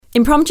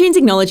Impromptunes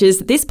acknowledges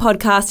that this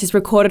podcast is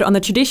recorded on the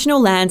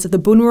traditional lands of the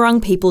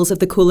Bunurong peoples of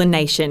the Kulin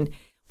Nation.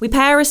 We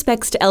pay our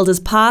respects to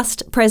elders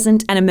past,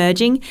 present and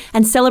emerging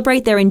and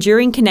celebrate their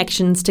enduring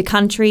connections to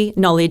country,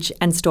 knowledge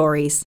and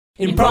stories.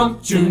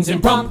 Impromptunes,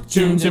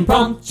 impromptunes,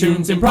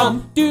 impromptunes,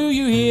 imprompt. Do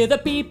you hear the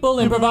people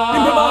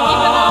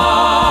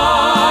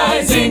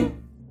improvising?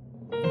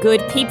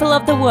 Good people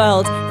of the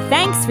world,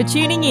 thanks for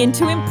tuning in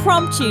to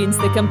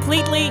Impromptunes, the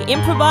completely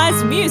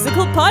improvised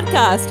musical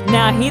podcast.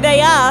 Now here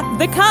they are,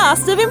 the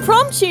cast of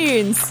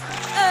Impromptunes.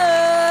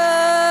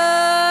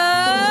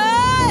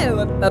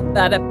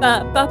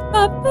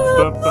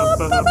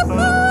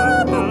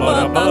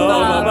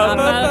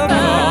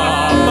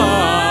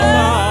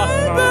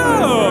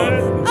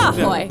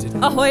 Ahoy,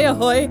 ahoy,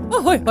 ahoy,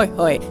 ahoy, ahoy,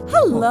 ahoy.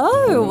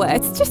 Hello.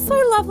 It's just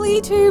so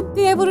lovely to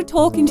be able to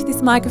talk into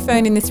this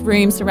microphone in this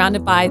room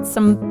surrounded by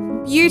some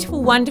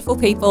beautiful, wonderful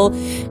people.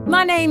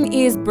 My name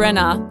is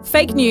Brenna.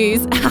 Fake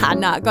news.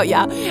 Nah, got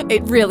ya.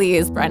 It really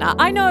is Brenna.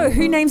 I know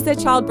who names their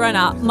child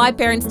Brenna. My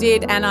parents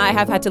did, and I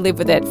have had to live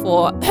with it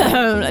for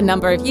a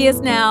number of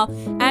years now,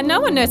 and no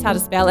one knows how to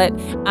spell it.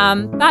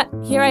 But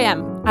here I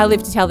am. I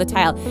live to tell the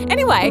tale.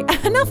 Anyway,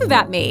 enough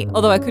about me,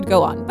 although I could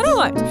go on, but I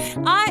won't.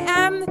 I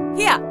am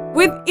here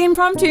with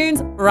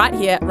Impromptunes right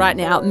here, right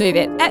now. Move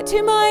it.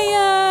 To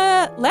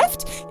my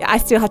left. Yeah, I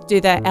still have to do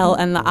the L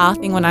and the R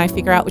thing when I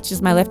figure out which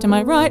is my left and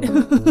my right.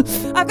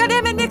 I've got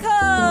Emma Nichols.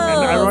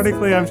 And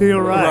ironically, I'm to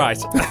your right.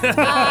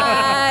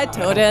 I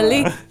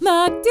totally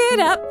mucked it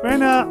up.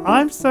 Brenna,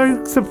 I'm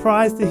so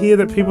surprised to hear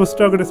that people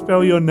struggle to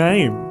spell your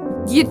name.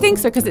 You'd think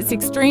so because it's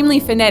extremely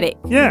phonetic.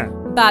 Yeah.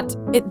 But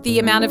the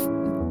amount of...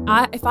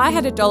 if I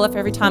had $1 for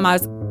every time I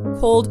was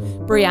called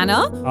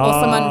Brianna or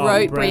someone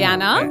wrote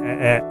Brianna.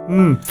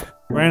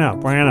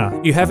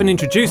 Brenna. You haven't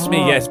introduced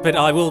me yet, but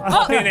I will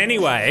pop in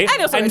anyway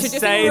and also introducing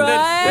say Ryan.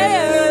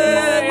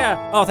 that.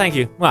 Yeah. Oh, thank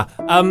you. Well,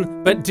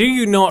 but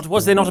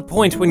was there not a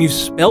point when you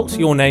spelt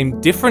your name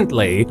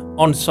differently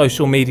on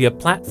social media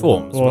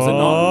platforms? Was it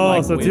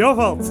not? So it's your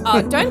fault.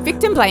 Oh, don't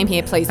victim blame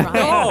here, please,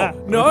 Ryan.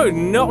 No,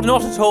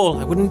 not at all.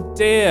 I wouldn't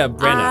dare,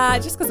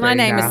 Brenna. Just because my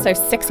name is so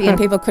sexy and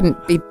people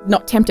couldn't be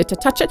not tempted to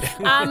touch it.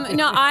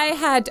 No, I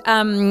had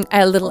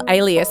a little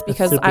alias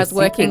because I was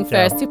working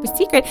for super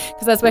secret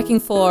because I was working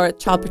for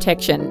Child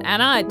Protection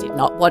and I did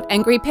not want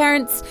angry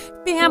parents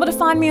being able to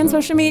find me on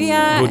social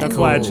media. That's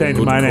why I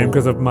changed my name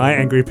because of my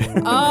angry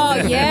parents. Oh,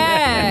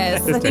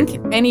 yes. I think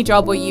any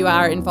job where you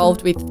are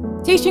involved with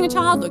teaching a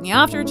child, looking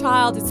after a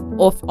child, it's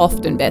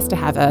often best to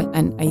have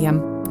an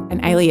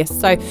alias.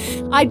 So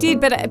I did,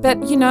 but it's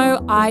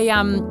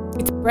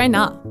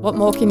Brenna. What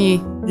more can you?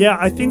 Yeah,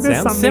 I think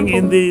there's something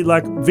in the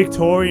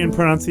Victorian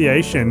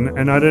pronunciation,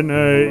 and I don't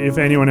know if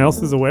anyone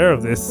else is aware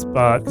of this,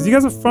 but because you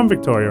guys are from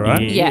Victoria,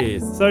 right?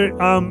 Yes. So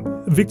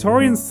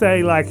Victorians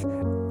say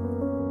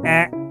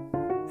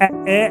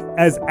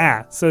as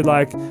So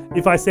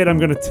if I said I'm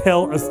going to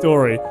tell a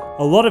story,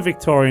 a lot of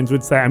Victorians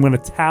would say I'm going to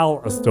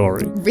tell a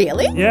story.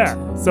 Really? Yeah.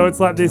 So it's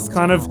like this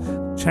kind of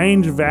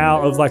change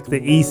vowel of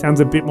the E sounds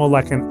a bit more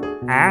like an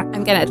A.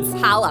 I'm going to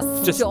tell a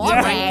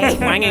story.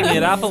 Twanging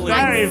it up a little.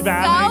 Very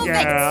I'm so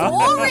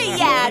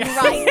Victorian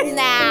right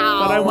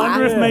now. But I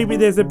wonder if maybe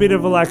there's a bit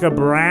of a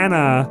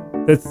Branna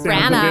that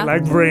sounds a bit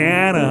like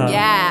Brianna.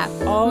 Yeah.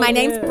 My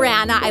name's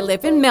Brianna. I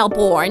live in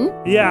Melbourne.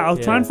 Yeah, I'll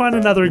try and find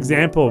another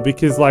example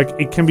because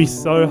it can be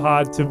so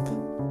hard to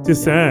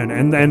discern.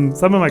 And then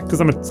because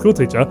I'm a school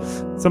teacher,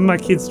 some of my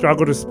kids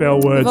struggle to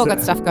spell words. We've all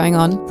got stuff going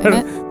on.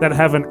 that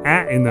have an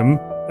A in them,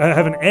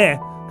 have an E,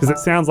 because it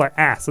sounds like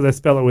A, so they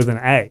spell it with an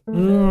A.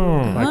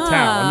 Like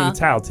towel.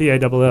 Towel,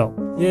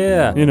 T-A-L-L.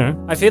 Yeah. You know.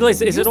 I feel like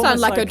it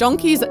sounds like a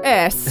donkey's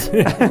S.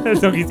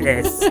 Donkey's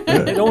S.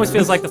 It almost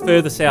feels like the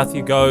further south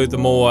you go, the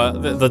more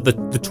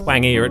the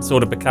twangier it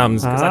sort of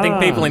becomes. Because I think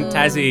people in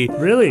Tassie...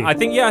 Really? I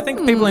think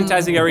people in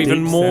Tassie are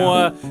even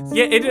more...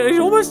 Yeah, it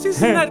almost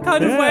is in that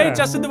kind of way,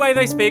 just in the way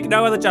they speak.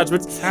 No other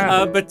judgments.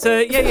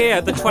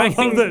 The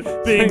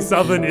twanging... Being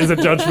southern is a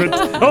judgment.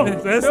 Oh,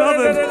 they're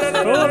southern.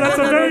 Oh, that's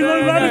a very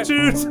low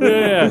latitude.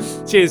 Yeah.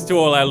 Cheers to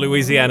all our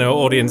Louisiana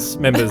audience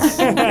members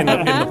in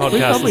the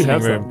podcast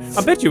listening room.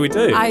 I bet you we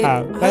do.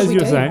 As you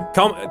were saying.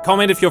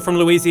 Comment if you're from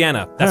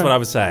Louisiana. That's what I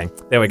was saying.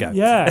 There we go.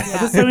 Yeah,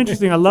 that's so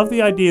interesting. I love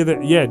the idea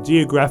that,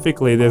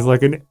 geographically there's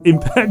an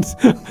impact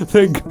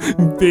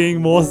that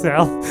being more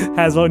south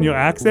has on your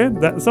accent.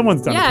 That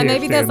someone's done. Yeah,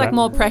 maybe there's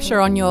more pressure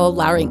on your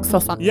larynx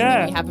or something.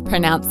 Yeah. When you have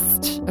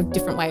a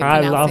different way of pronouncing.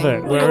 I love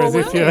it. Whereas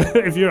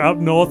if you're up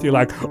north, you're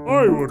like,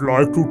 I would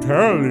like to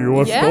tell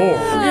you a story.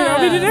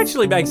 Yeah, it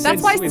actually makes sense.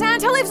 That's why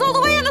Santa lives all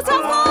the way on the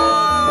south pole.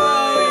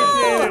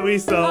 We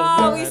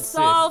solved it. We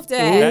solved it.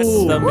 That's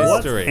the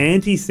mystery. What's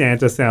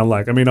anti-Santa sound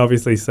like? I mean,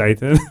 obviously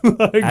Satan.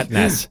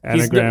 Atnas.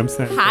 Anagram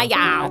Santa. Hi,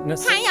 y'all. Oh,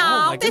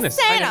 This is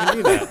Santa.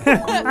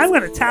 I'm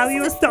going to tell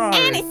you a story.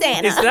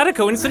 Anti-Santa. Is that a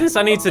coincidence?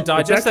 I need to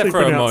digest that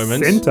for a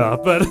moment. Santa,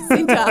 but...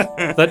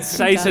 That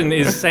Satan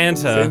is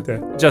Santa,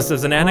 just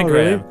as an anagram.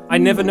 Oh, really? I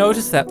never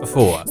noticed that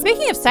before.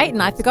 Speaking of Satan,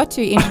 I forgot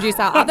to introduce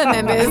our other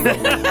members.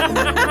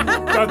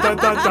 Da, da,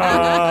 da,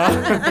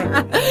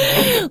 da.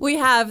 We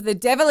have the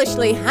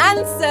devilishly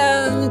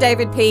handsome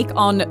David Peak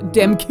on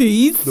Dem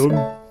Keys.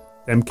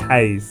 Them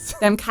K's.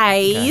 Them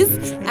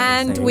K's.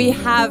 And we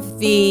have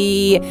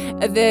the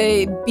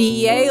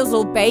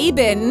Beazel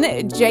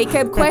Babin,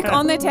 Jacob Queck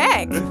on the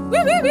tech. Woo,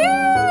 woo,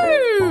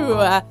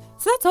 woo!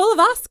 So that's all of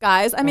us,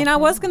 guys. I mean, I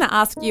was going to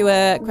ask you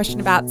a question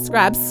about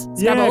Scrabble.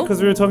 Yeah,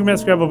 because we were talking about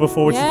Scrabble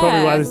before, which is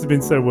probably why this has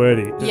been so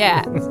wordy.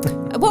 Yeah.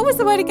 What was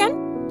the word again?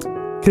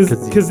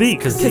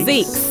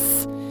 Kazeeks.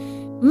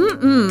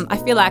 I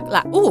feel like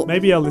ooh.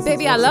 Maybe I'll listen.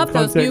 Baby, I love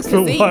those new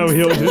Kazeeks. Why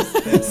we all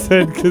just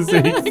said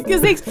Kazeeks.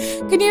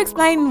 Kazeeks. Can you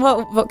explain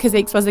what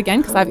Kazeeks was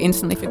again? Because I've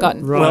instantly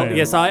forgotten. Right. Well,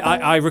 yes,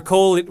 I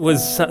recall it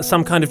was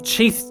some kind of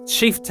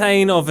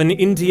chieftain of an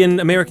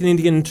American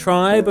Indian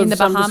tribe of In the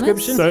some Bahamas?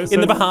 description.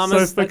 In the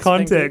Bahamas. So for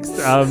context,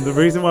 the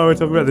reason why we're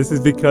talking about this is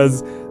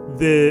because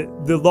the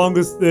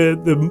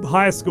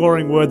highest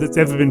scoring word that's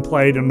ever been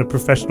played in a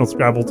professional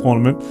Scrabble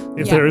tournament,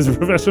 if there is a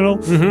professional,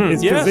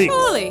 is Kazeeks.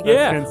 Surely.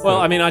 Yeah. Well,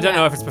 I mean, I don't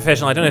know if it's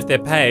professional. I don't know if they're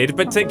paid.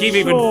 But to give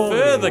even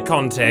further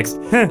context,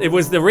 it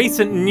was the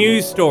recent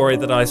news story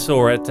that I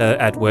saw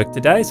at work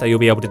today. So you'll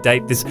be able to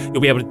date this.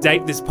 You'll be able to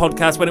date this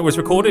podcast when it was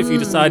recorded if you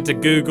decide to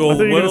Google. I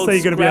thought you were going World to say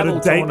you're going to be able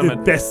to date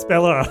Tournament. the best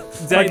speller.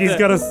 Like he's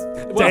got a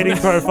dating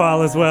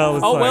profile as well.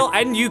 It's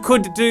And you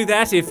could do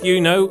that if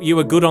you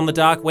were good on the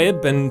dark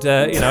web, and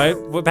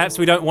perhaps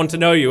we don't want to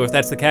know you if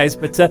that's the case.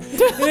 But well,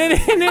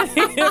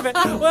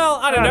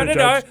 I don't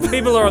know.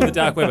 People are on the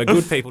dark web are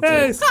good people too.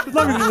 Yes, as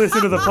long as you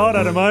listen to the pod,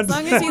 I don't mind. As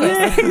long as you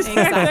listen.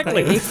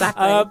 Exactly.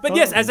 But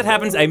yes, as it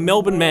happens, a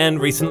Melbourne man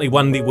recently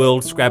won the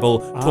World Scrabble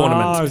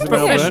tournament. Oh, he's a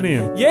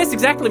Melburnian. Yes,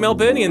 exactly,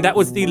 Melburnian. That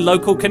was the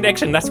local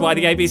connection. That's why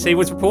the ABC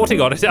was reporting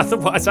on it.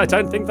 Otherwise, I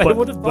don't think they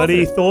would have bothered. But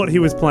he thought he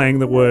was playing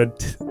the word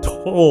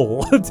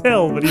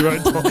tell, but he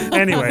wrote tall.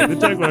 Anyway, the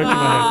joke worked in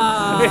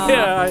my head.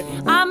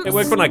 Yeah, it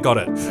worked when I got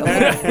it.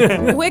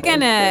 We're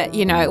gonna,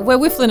 we're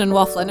whiffling and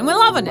waffling, and we're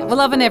loving it. We're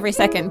loving every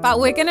second, but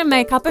we're gonna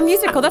make up a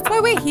musical. That's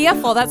what we're here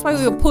for. That's why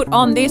we were put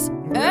on this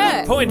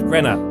earth. Point,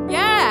 Brenner.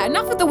 Yeah,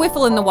 enough with the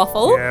whiffle and the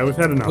waffle. Yeah, we've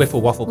had enough.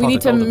 Whiffle, waffle, We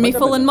need to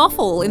miffle and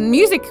muffle in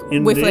music,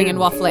 whiffling and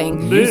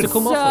waffling.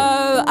 Musical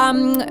muffle.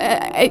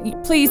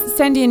 So, please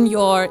send in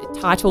your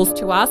titles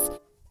to us.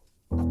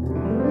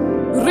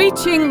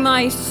 Reaching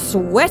my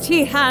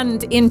sweaty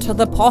hand into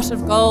the pot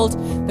of gold,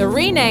 the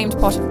renamed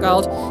pot of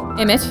gold.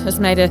 Emmett has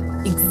made an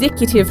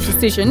executive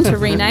decision to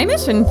rename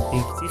it, and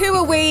who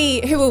are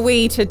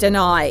we to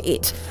deny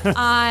it?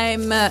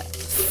 I'm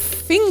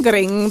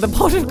fingering the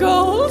pot of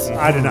gold.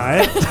 I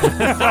deny it.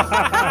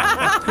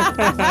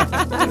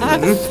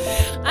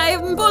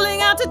 I'm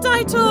pulling out a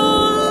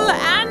title,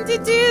 and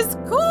it is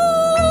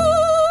called...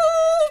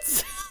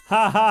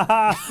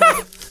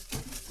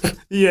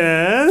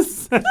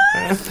 Yes.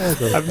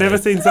 I've never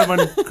seen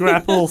someone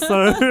grapple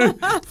so.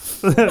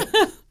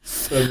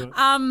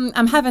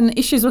 I'm having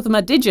issues with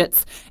my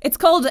digits. It's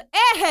called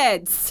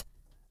Airheads,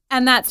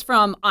 and that's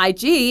from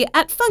IG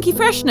at Funky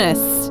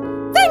Freshness.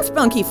 Thanks,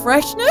 Funky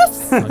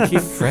Freshness. Funky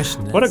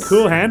Freshness. What a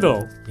cool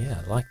handle.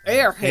 Yeah, I like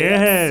that.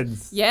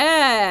 Airheads.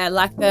 Yeah,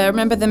 like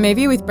remember the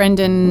movie with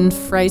Brendan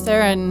Fraser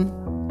and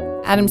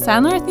Adam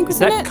Sandler, I think was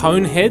Is in that it.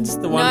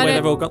 Coneheads, the one where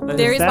they've all got the...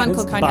 There is one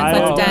called Coneheads,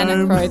 that's Dan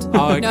Aykroyd.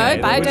 Oh, okay. No,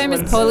 Biodome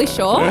is Pauly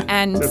Shore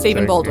and Just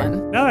Stephen joking.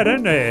 Baldwin. No, I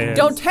don't know Airheads.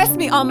 Don't test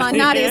me on my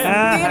naughty theatre.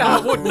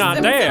 I would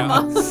not dare.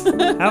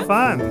 Have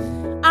fun.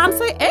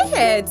 So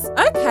Airheads.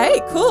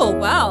 Okay, cool.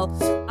 Well,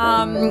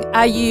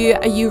 are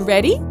you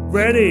ready?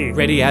 Ready.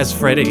 Ready as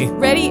Freddy.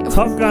 Ready?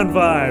 Top Gun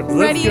vibes.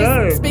 Let's Ready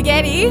go. as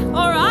spaghetti?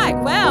 All right.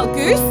 Well,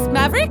 Goose,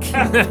 Maverick,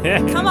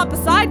 come up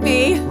beside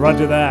me.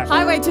 Roger that.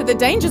 Highway to the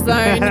danger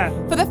zone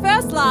for the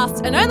first,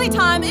 last, and only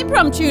time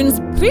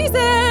Impromptunes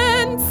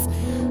presents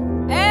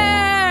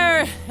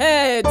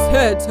Airheads,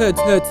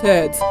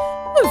 heads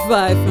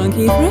by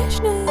Funky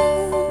Freshness.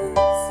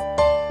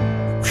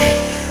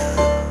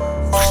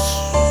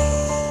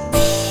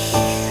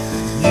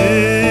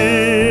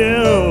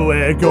 Yeah,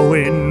 we're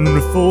going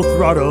full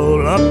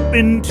throttle up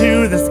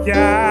into the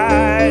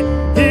sky.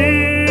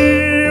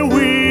 Here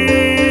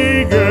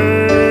we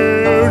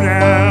go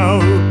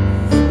now.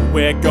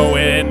 We're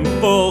going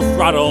full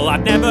throttle.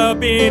 I've never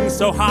been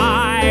so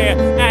high.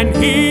 And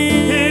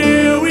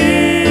here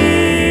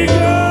we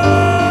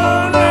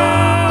go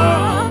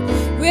now.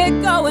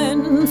 We're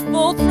going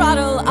full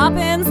throttle up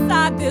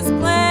inside this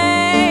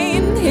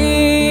plane.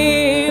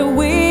 Here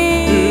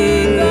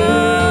we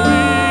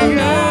go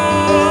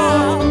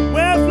now.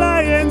 We're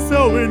flying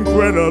so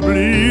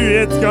incredibly,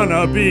 it's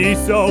gonna be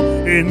so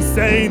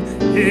insane.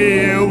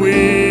 Here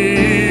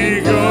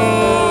we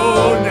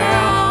go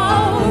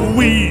now.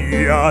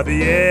 We are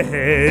the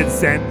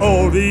Airheads and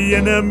all the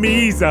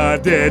enemies are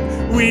dead.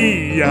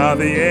 We are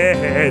the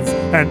Airheads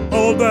and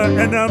all the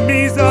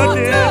enemies are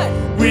dead.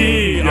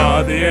 We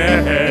are the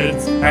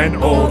Airheads and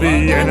all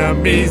the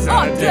enemies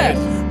are dead.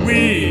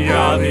 We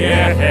are the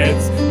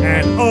Airheads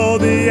and all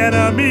the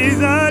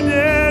enemies are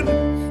dead.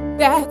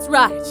 That's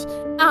right.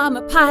 I'm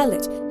a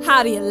pilot.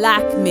 How do you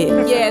like me?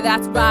 Yeah,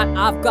 that's right.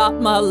 I've got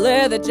my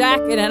leather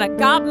jacket and I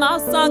got my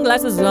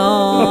sunglasses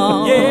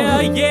on.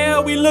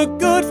 Yeah, we look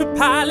good for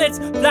pilots.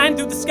 Flying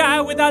through the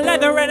sky with our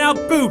leather and our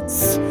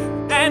boots.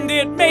 and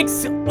it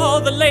makes all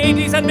the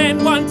ladies and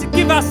men want to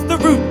give us the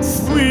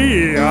roots.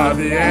 We are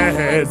the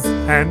Airheads,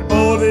 and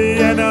all the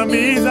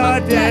enemies are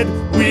dead.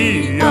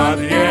 We are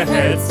the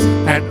Airheads,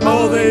 and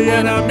all the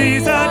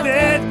enemies are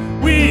dead.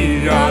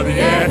 We are the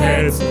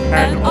Airheads,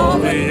 and all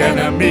the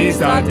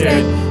enemies are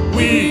dead.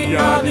 We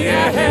are the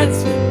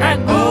Airheads,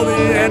 and all the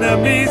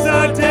enemies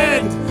are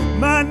dead.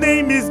 My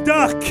name is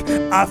Duck,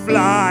 I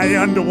fly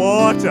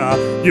underwater.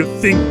 You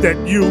think that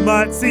you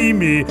might see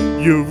me,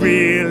 you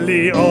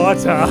really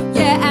oughta.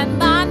 Yeah, and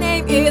my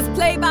name is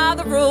Play by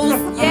the Rules.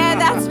 Yeah,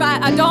 that's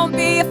right, I don't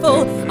be a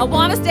fool. I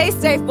wanna stay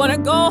safe, wanna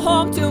go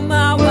home to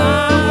my wife.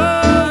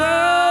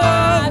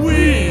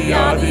 We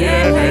are the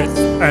Airheads,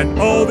 and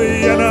all the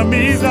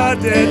enemies are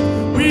dead.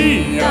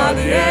 We are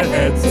the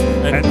Airheads,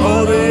 and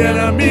all the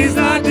enemies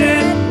are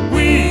dead.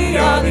 We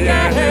are the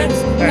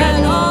Airheads,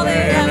 and all the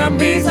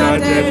enemies are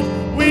dead.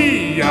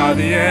 We are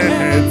the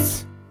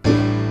Airheads,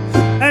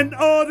 and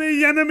all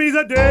the enemies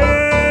are dead.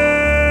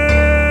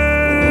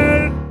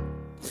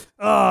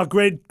 Oh,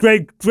 great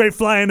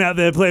flying out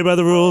there, Play by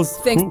the Rules.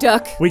 Thanks,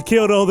 Duck. We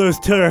killed all those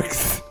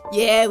Turks.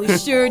 Yeah, we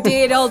sure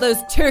did. All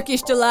those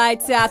Turkish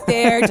delights out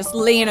there just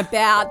laying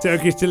about.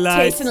 Turkish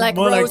delights, Tasting like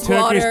more like rose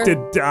Turkish water.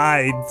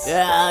 delights.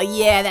 Oh,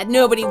 yeah, that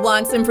nobody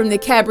wants them from the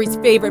Cadbury's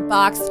favorite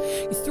box.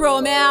 You throw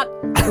them out,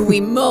 and we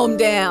mow them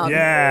down.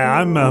 Yeah,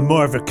 I'm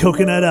more of a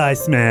coconut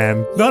ice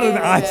man. Not an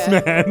ice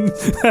man.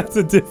 That's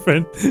a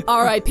different.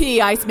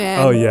 R.I.P. Iceman.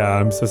 Oh, yeah,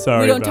 I'm so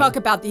sorry. We don't talk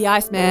about the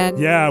Iceman.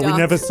 Yeah, we Duck.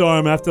 never saw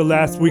him after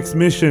last week's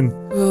mission.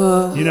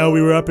 You know,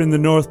 we were up in the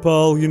North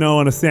Pole, you know,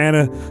 on a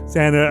Santa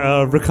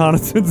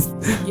reconnaissance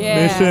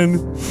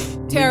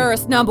mission.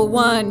 Terrorist number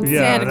one,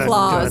 Yeah, Santa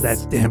Claus. that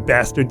damn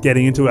bastard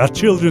getting into our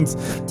children's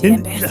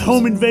bastard.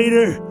 home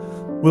invader.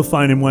 We'll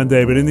find him one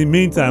day, but in the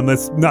meantime,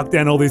 let's knock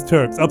down all these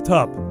Turks up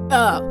top.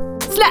 Oh,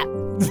 slap.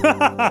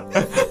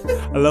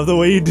 I love the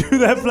way you do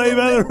that, Play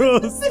by the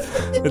Rules.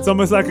 It's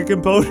almost like a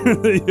composure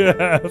that you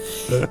have.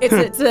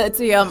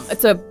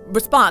 It's a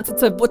response.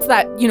 What's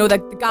that? You know, the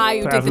guy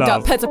who did the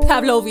dog. It's a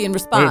Pavlovian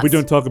response. We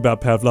don't talk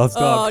about Pavlov's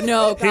dog. Oh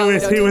no,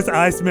 He was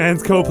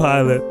Iceman's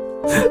co-pilot.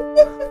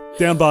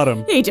 Down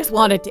bottom. He just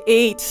wanted to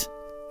eat.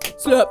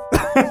 Slap.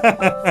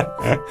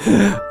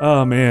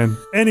 Oh man.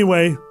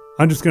 Anyway,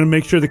 I'm just gonna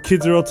make sure the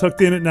kids are all tucked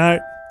in at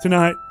night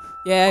tonight.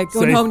 Yeah,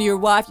 going Safe. home to your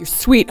wife, your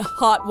sweet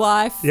hot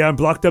wife. Yeah, I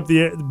blocked up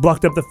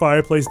the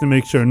fireplace to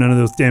make sure none of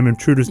those damn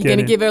intruders You're get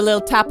gonna in. give her a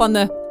little tap on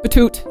the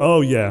batoot. Oh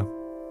yeah.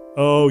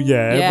 Every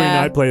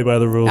night Play by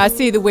the Rules. I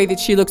see the way that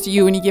she looks at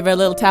you when you give her a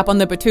little tap on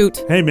the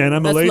batoot. Hey man,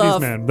 I'm a That's ladies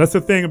love. man. That's the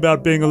thing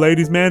about being a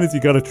ladies man is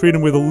you gotta treat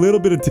them with a little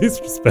bit of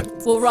disrespect.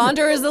 Well,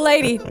 Rhonda is a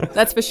lady.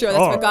 That's for sure.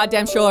 That's for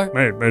goddamn sure.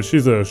 Man,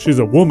 she's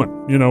a woman.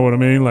 You know what I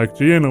mean? Like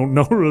she ain't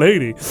no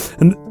lady.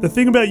 And the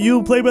thing about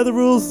you, Play by the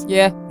Rules,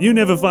 Yeah. you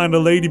never find a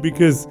lady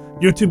because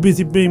you're too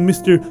busy being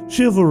Mr.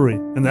 Chivalry,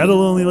 and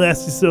that'll only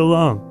last you so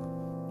long.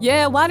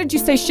 Yeah, why did you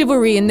say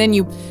chivalry and then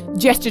you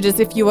gestured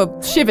as if you were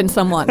shivving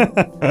someone?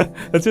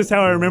 That's just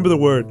how I remember the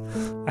word.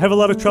 I have a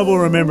lot of trouble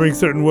remembering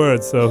certain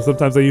words, so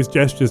sometimes I use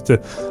gestures to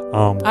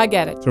I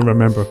get it. to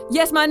remember.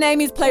 Yes, my name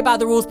is Play by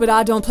the Rules, but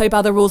I don't play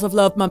by the rules of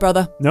love, my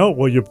brother. No,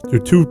 well you're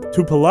too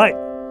polite.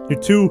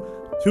 You're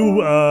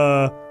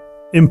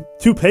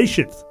too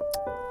patient.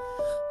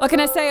 What can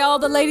I say? All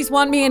the ladies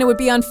want me, and it would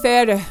be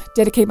unfair to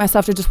dedicate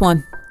myself to just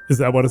one. Is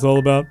that what it's all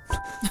about?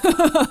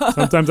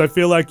 Sometimes I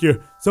feel like you're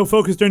so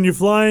focused on your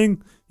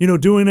flying, you know,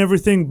 doing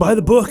everything by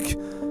the book,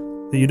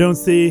 that you don't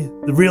see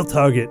the real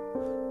target,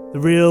 the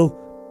real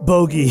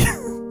bogey,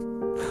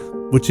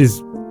 which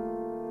is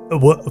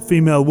a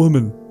female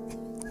woman.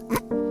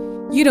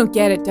 You don't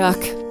get it,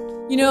 Duck.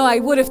 You know, I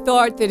would have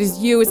thought that as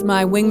you, as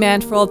my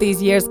wingman for all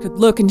these years, could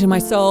look into my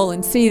soul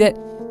and see that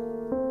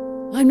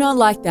I'm not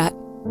like that.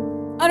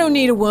 I don't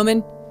need a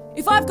woman.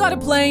 If I've got a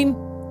plane,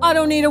 I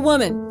don't need a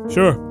woman.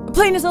 Sure. A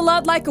plane is a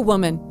lot like a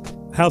woman.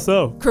 How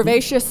so?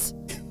 Curvaceous,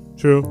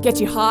 True. gets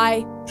you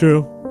high.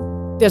 True.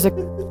 There's a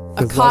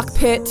There's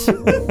cockpit.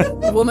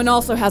 A woman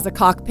also has a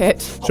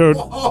cockpit. Sure.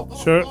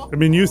 Sure. I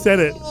mean, you said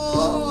it.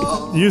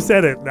 You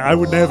said it. I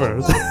would never.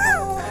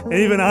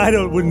 Even I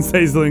wouldn't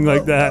say something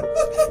like that.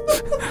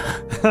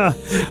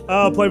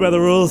 I'll play by the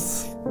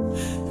rules.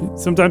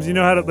 Sometimes you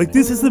know how to, like,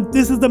 this is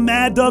the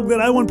mad dog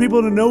that I want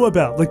people to know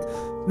about. Like,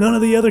 none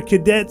of the other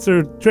cadets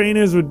or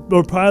trainers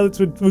or pilots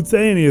would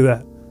say any of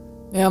that.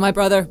 Yeah, my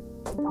brother.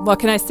 What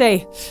can I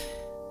say?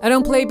 I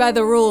don't play by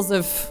the rules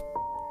of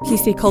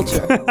PC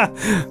culture.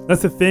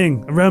 That's the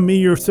thing. Around me,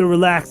 you're so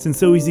relaxed and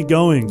so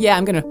easygoing. Yeah,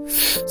 I'm gonna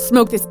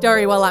smoke this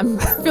durry while I'm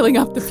filling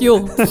up the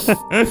fuel.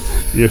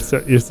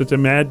 You're such a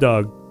mad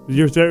dog.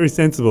 You're very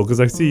sensible, because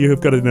I see you have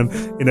got it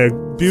in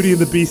a Beauty and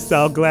the Beast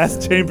style glass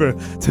chamber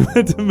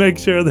to make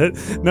sure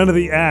that none of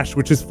the ash,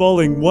 which is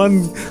falling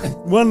one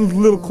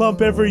little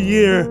clump every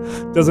year,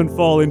 doesn't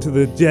fall into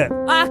the jet.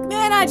 Ah,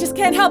 man, I just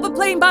can't help but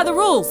playing by the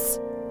rules.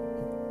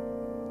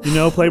 You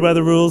know, play by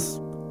the rules.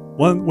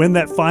 When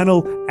that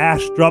final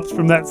ash drops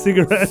from that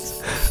cigarette,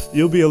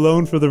 you'll be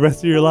alone for the rest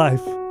of your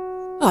life.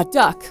 Oh,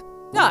 Duck,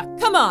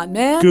 come on,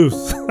 man.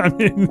 Goose. I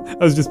mean,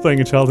 I was just playing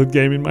a childhood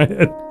game in my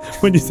head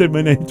when you said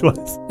my name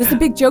twice. This is a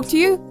big joke to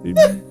you?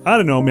 I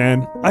don't know,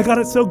 man. I got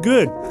it so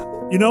good.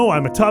 You know,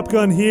 I'm a Top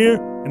Gun here,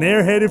 an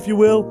airhead, if you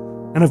will,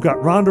 and I've got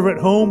Rhonda at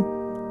home,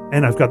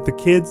 and I've got the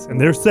kids, and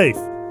they're safe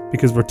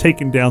because we're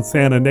taking down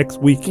Santa next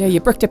week. Yeah, you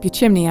bricked up your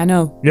chimney, I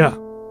know. Yeah,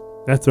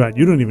 that's right.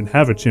 You don't even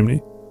have a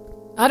chimney.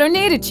 I don't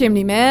need a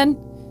chimney, man.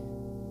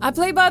 I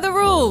play by the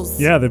rules.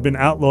 Yeah, they've been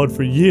outlawed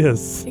for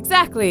years.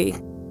 Exactly.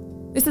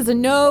 This is a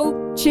no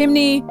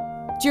chimney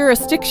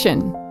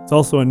jurisdiction. It's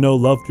also a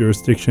no-love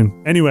jurisdiction.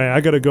 Anyway, I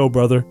gotta go,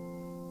 brother.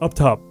 Up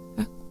top.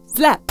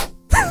 Slap.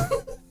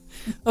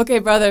 Okay,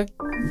 brother.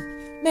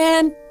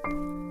 Man,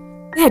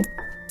 that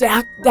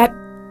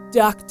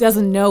duck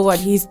doesn't know what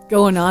he's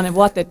going on and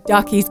what the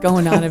duck he's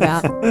going on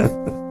about.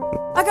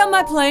 I got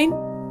my plane.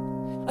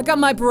 I got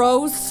my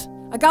bros.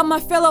 I got my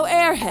fellow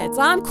airheads.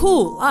 I'm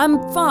cool. I'm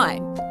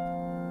fine.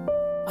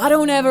 I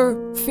don't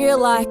ever feel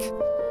like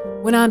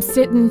when I'm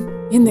sitting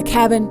in the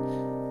cabin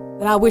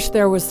that I wish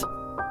there was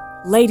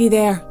a lady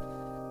there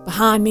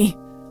behind me,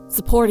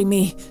 supporting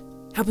me,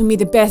 helping me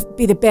be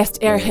the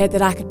best airhead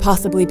that I could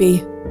possibly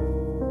be.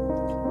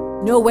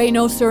 No way,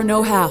 no sir,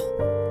 no how.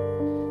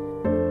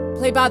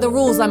 Play by the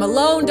rules. I'm a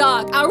lone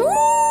dog. Aroo!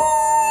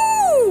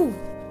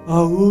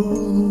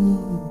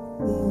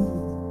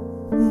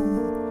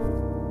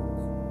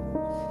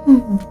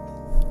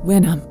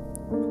 When I'm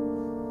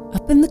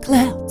up in the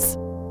clouds,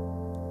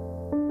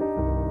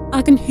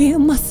 I can hear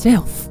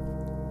myself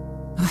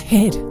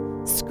ahead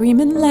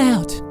screaming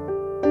loud,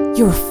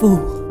 "You're a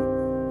fool."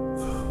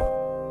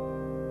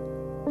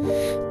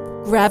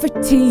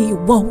 Gravity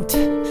won't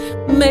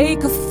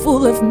make a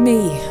fool of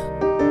me.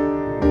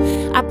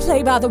 I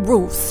play by the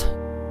rules.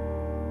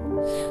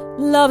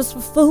 Love's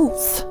for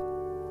fools.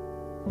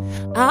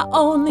 I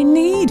only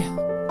need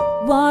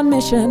one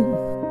mission,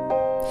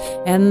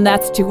 and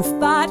that's to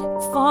fight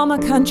for my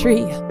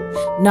country,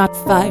 not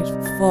fight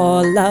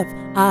for love.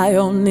 I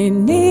only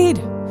need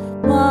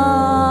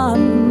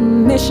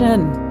one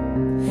mission,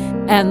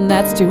 and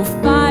that's to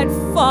fight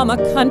for my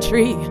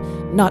country,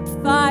 not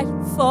fight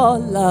for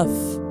love.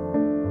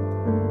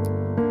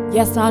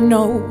 Yes, I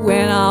know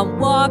when I'm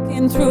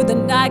walking through the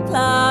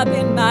nightclub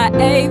in my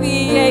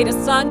aviator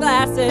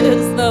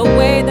sunglasses, the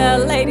way the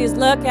ladies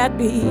look at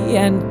me,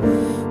 and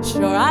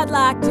sure I'd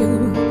like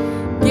to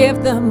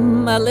give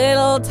them a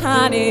little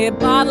tiny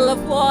bottle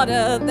of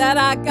water that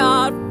I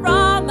got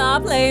from my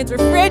plane's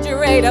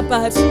refrigerator,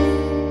 but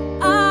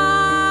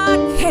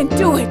I can't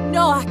do it.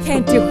 No, I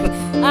can't do it.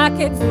 I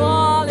can't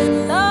fall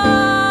in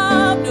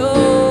love,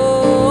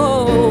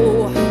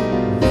 no.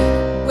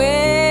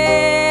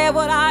 Where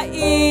would I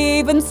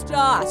even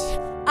start?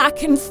 I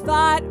can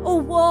fight a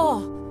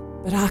war,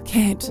 but I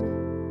can't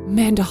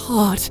mend a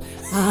heart.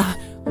 I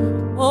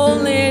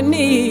only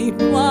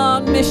need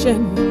one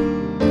mission.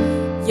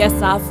 Yes,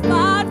 I'll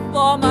fight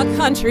for my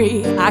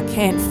country. I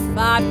can't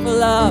fight for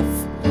love.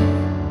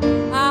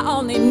 I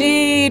only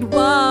need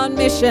one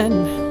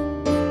mission.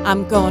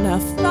 I'm gonna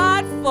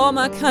fight for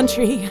my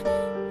country.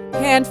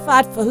 Can't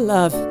fight for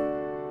love.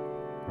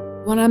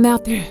 When I'm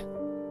out there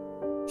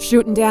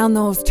shooting down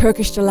those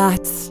Turkish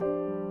delights,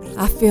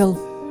 I feel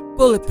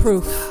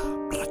bulletproof.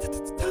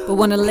 But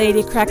when a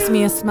lady cracks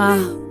me a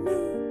smile,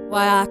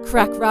 why, I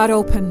crack right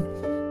open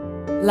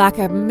like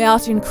a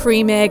melting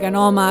cream egg, and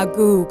all my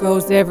goo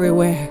goes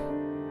everywhere.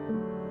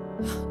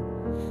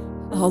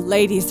 Oh,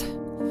 ladies,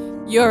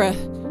 you're a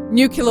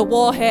nuclear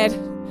warhead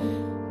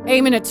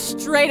aiming it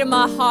straight at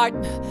my heart,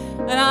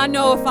 and I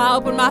know if I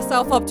open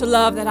myself up to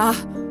love that I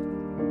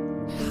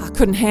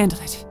couldn't handle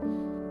it.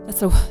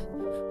 That's a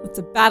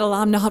battle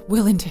I'm not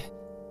willing to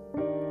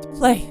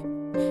play.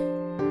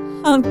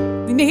 I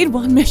need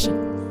one mission.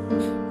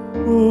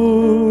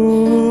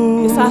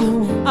 Yes,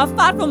 I'll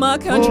fight for my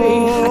country.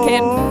 I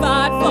can't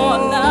fight for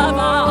love.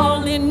 I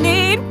only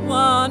need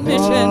one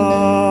mission.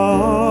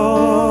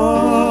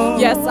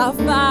 Yes, I'll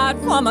fight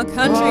for my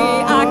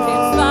country. I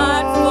can't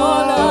fight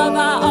for love.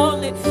 I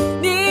only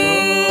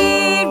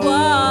need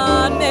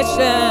one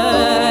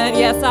mission.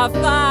 Yes, I'll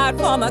fight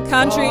for my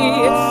country.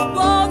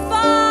 Won't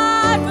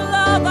fight for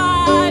love.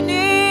 I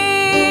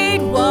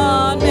need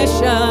one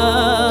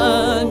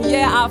mission.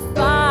 Yeah, I'll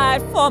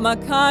fight for my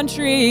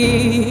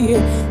country,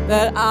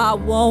 but I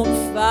won't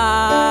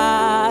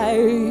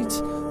fight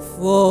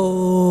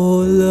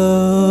for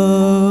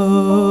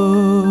love.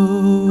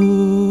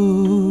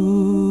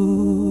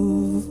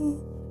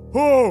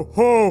 Ho,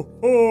 ho,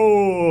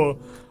 ho!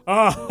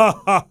 Ah,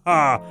 ha, ha,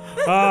 ha.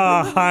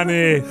 Ah,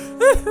 honey.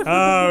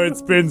 Oh,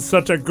 it's been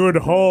such a good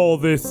haul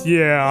this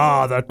year.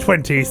 Ah, the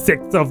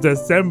 26th of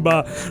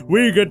December.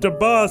 We get to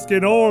bask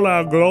in all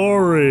our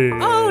glory.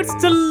 Oh, it's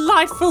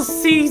delightful to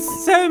see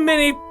so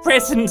many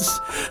presents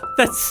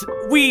that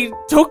we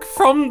took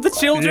from the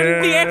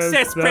children, the Yes,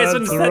 excess that's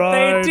presents that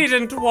right. they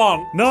didn't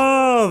want.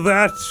 No,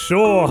 that's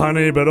sure,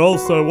 honey, but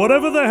also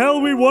whatever the hell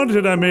we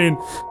wanted. I mean,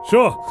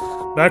 sure,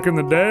 back in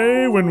the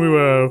day when we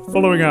were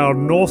following our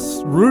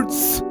Norse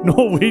roots,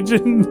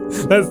 Norwegian?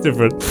 That's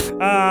different.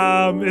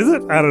 Is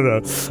it? I don't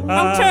know.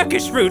 Our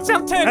Turkish roots,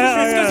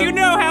 because you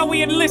know how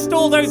we enlist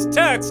all those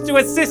Turks to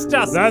assist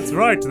us. That's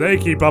right, they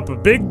keep up a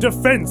big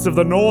defense of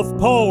the North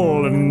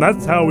Pole, and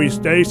that's how we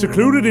stay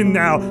secluded in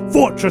our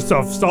fortress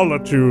of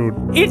solitude.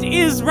 It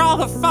is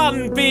rather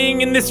fun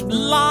being in this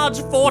large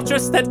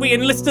fortress that we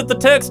enlisted the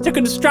Turks to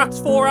construct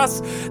for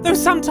us, though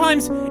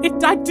sometimes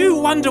I do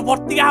wonder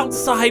what the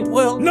outside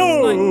world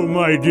No, is like.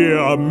 my dear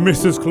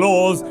Mrs.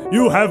 Claus,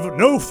 you have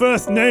no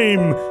first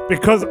name,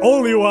 because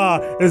all you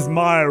are is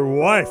my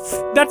wife.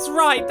 That's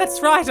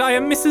right, I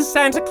am Mrs.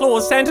 Santa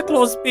Claus, Santa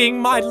Claus being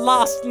my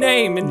last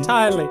name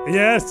entirely.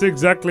 Yes,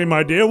 exactly,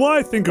 my dear.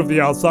 Why think of the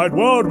outside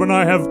world when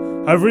I have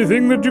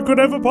everything that you could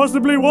ever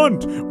possibly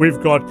want?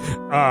 We've got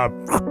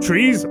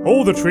trees,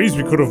 all the trees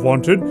we could have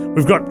wanted.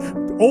 We've got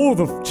all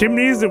the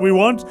chimneys that we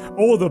want,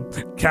 all the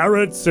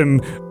carrots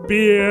and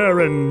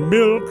beer and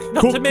milk,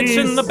 Not cookies. to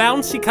mention the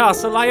bouncy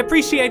castle. I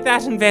appreciate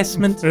that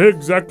investment.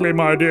 Exactly,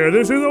 my dear.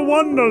 This is a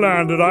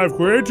wonderland that I've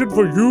created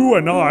for you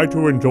and I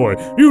to enjoy.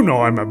 You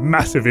know I'm a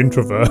massive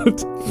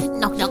introvert.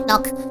 Knock, knock,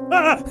 knock.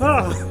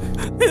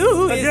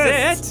 Who is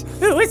Yes. it?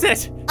 Who is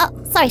it? Oh,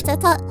 sorry,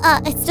 Santa.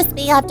 It's just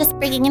me. I'm just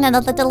bringing in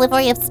another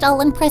delivery of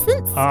stolen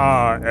presents.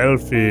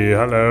 Elfie,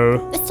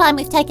 hello. This time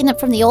we've taken it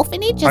from the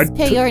orphanage as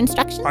per your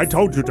instructions. I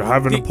told you to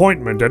have an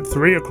appointment at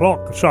 3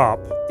 o'clock sharp.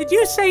 Did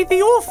you say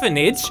the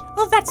orphanage?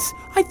 Well,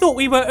 I thought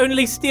we were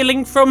only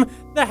stealing from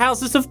the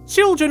houses of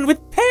children with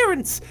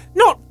parents,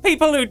 not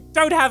people who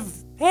don't have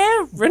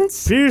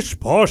parents. Pish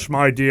posh,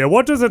 my dear.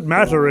 What does it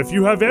matter if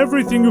you have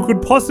everything you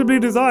could possibly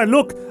desire?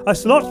 Look, a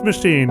slot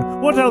machine.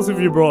 What else have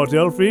you brought,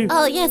 Elfie?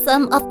 Oh, yes,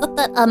 I've got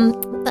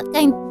that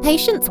game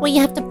Patience where you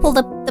have to pull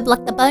the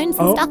bones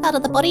and stuff out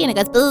of the body and it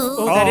goes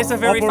Oh, that is a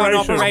very fun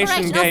Operation.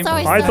 operation game.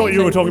 Sorry, I thought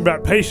you were talking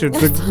about Patience,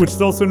 which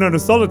is also known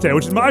as Solitaire,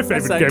 which is my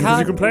favorite That's a game because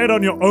you card- can play it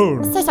on your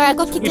own. So sorry, I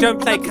got kicked You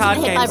don't play card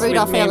hit games by with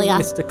Rudolph me, earlier.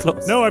 Mr.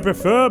 Claus. No, I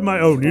prefer my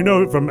own. You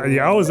know, from the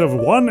hours of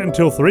 1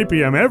 until 3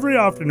 p.m. every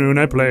afternoon,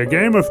 I play a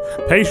game of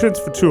Patience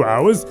for 2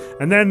 hours,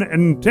 and then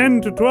in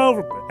 10 to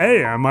 12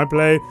 a.m., I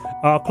play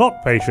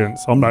Clock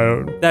Patience on my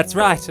own. That's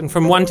right, and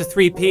from 1 to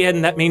 3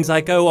 p.m. that means I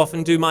go off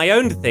and do my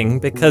own thing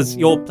because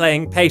you're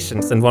playing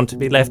Patience and want to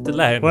be left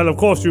alone. Well, of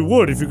course you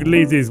would if you could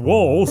leave these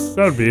walls.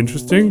 That would be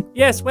interesting.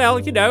 Yes, well,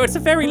 you know, it's a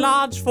very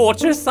large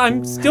fortress.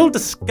 I'm still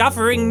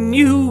discovering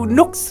new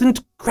nooks and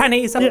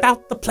crannies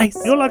about the place.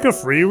 You're like a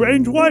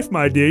free-range wife,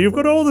 my dear. You've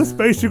got all the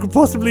space you could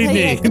possibly Yeah,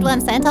 need. good one,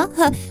 Santa.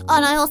 Oh,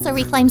 and I also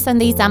reclaimed some of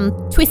these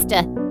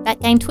Twister. That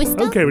game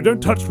Twister. Okay, but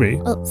don't touch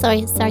me. Oh,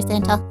 sorry,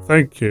 Santa.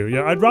 Thank you.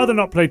 Yeah, I'd rather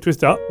not play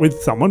Twister with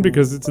someone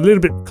because it's a little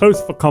bit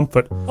close for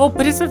comfort. Oh,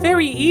 but it's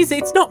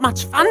it's not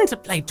much fun to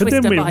play But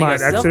Twister then we by might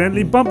yourself.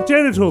 accidentally bump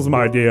genitals,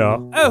 my dear.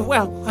 Oh,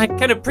 well, I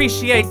can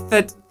appreciate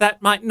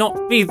that might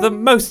not be the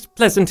most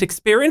pleasant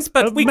experience,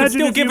 but we can Imagine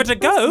still if give you- it a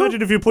go.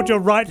 Imagine if you put your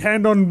right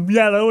hand on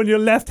yellow and your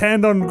left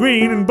hand on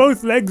green and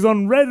both legs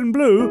on red and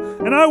blue,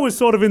 and I was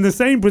sort of in the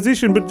same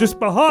position but just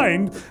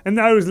behind, and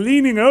I was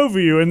leaning over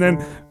you, and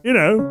then, you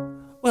know...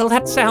 Well,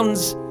 that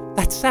sounds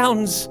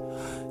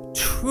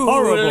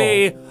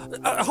truly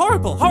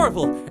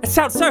horrible. It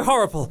sounds so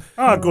horrible.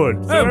 Ah,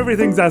 good. So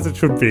everything's as it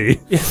should be.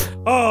 Yes.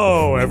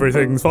 Oh,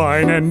 everything's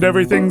fine and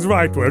everything's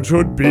right where it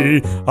should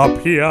be. Up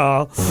here.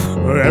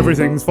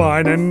 Everything's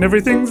fine and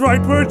everything's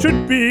right where it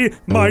should be.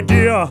 My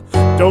dear,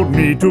 don't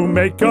need to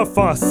make a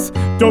fuss.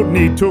 Don't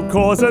need to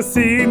cause a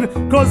scene.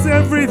 'Cause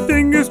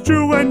everything is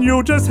true and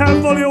you just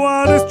have all your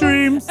wildest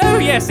dreams. Oh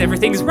yes,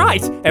 everything's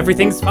right.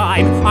 Everything's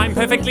fine. I'm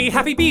perfectly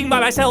happy being by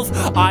myself.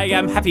 I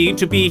am happy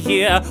to be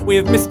here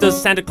with Mr.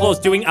 Santa Claus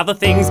doing other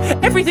things.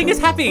 Everything is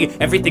happy.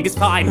 Everything is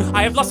fine.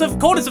 I have lots of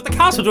corners of the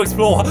castle to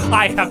explore.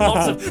 I have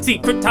lots of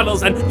secret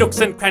tunnels and nooks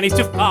and crannies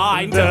to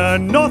find. The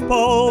North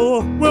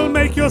Pole will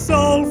make your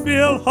soul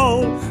feel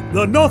whole.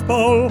 The North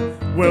Pole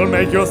will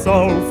make your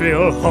soul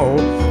feel whole.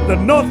 The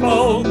North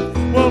Pole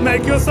will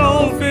make your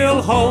soul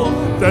feel whole.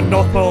 The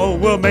North Pole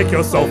will make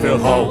your soul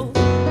feel whole.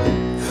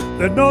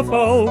 The North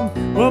Pole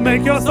will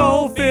make your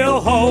soul feel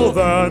whole.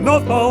 The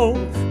North Pole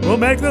will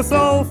make the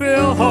soul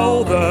feel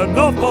whole. The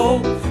North Pole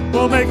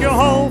will make your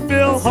whole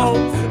feel whole.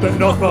 The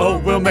North Pole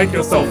will make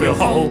your soul feel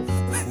whole.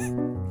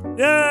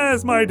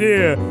 Yes, my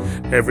dear.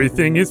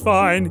 Everything is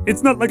fine.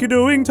 It's not like you're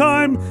doing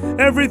time.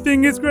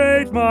 Everything is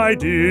great, my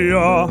dear.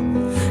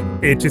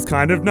 It is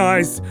kind of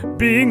nice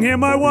being here,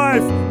 my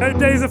wife. Our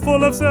days are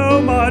full of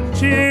so much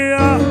cheer.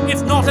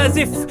 It's not as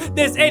if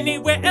there's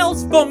anywhere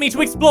else for me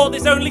to explore.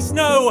 There's only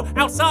snow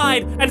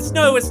outside and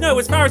snow as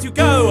far as you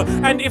go.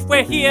 And if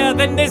we're here,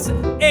 then there's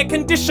air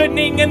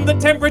conditioning and the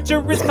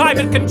temperature is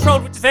climate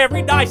controlled, which is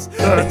very nice.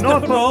 The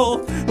North Pole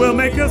will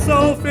make your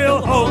soul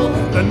feel whole.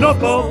 The North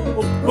Pole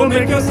will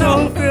make your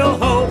soul feel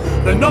whole.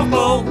 The North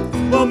Pole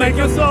will make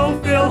your soul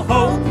feel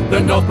whole. The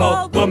North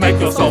Pole will make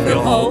your soul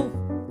feel whole.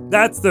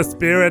 That's the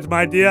spirit,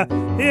 my dear.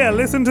 Here,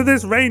 listen to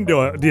this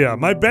reindeer, dear.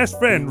 My best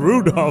friend,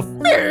 Rudolph.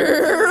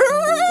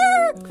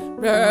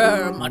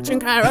 Munching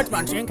carrots,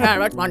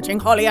 munching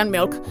holly and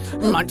milk.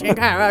 Munching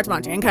carrots,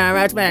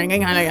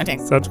 banging honey and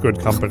things. Such good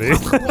company.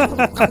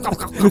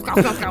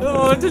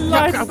 Oh,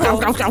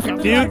 delightful.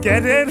 Do you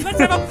get it? Let's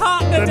have a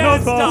partner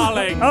dance,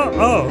 darling.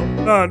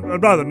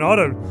 I'd rather not.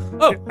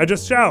 I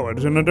just showered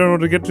and I don't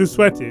want to get too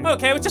sweaty.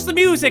 Okay, it was just the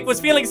music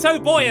was feeling so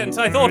buoyant,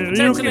 I thought You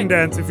potentially... can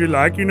dance if you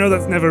like. You know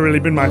that's never really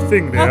been my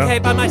thing, dear. Okay,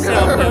 by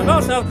myself.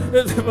 Also,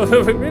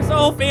 your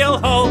soul feel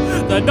whole.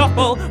 The North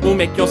Pole will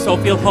make your soul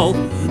feel whole.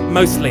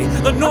 Mostly.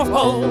 The North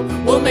Pole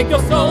will make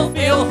your soul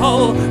feel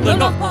whole. The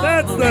North Pole.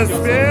 That's the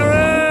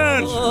spirit.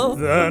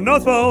 The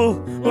North Pole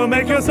will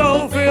make your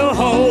soul feel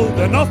whole.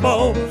 The North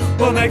Pole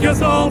will make your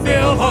soul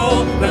feel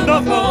whole. The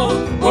North Pole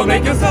will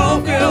make your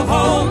soul feel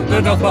whole. The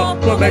North Pole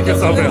will make your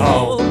soul feel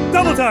whole.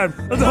 Double time.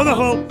 The North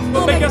Pole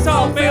will make your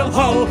soul feel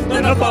whole.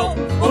 The North Pole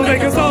will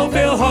make your soul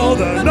feel whole.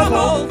 The North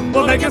Pole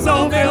will make your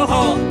soul feel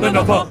whole. The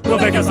North Pole will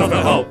make your soul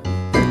feel whole.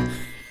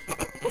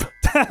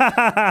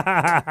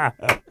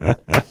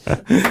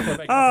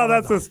 Oh,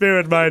 that's the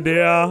spirit, my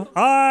dear.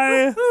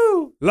 I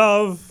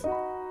love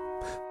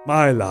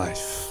my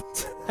life.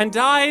 And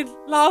I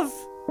love...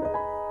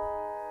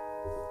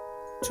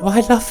 Do I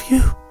love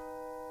you?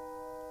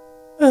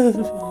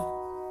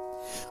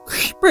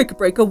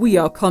 Breaker, we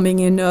are coming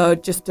in,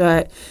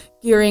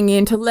 gearing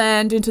in to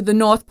land into the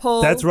North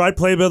Pole. That's right,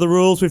 play by the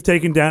rules. We've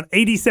taken down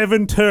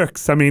 87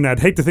 Turks. I mean,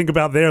 I'd hate to think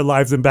about their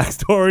lives and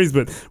backstories,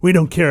 but we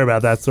don't care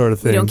about that sort of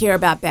thing. We don't care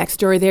about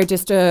backstory. They're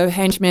just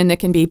henchmen that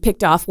can be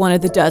picked off one of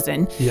the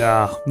dozen.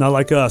 Yeah, not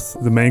like us,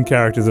 the main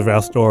characters of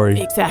our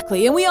story.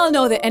 Exactly. And we all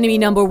know that enemy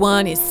number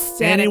one is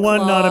Santa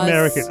Anyone Claus. not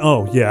American.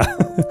 Oh, yeah.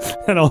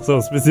 And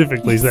also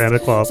specifically Santa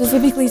Claus.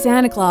 Specifically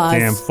Santa Claus.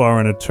 Damn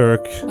foreigner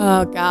Turk.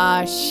 Oh,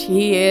 gosh.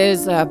 He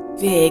is a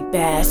big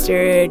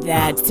bastard,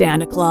 that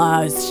Santa Claus.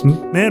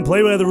 Man,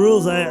 play by the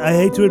rules. I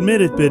hate to admit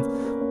it, but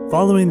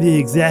following the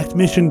exact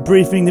mission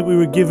briefing that we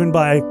were given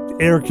by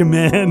Air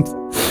Command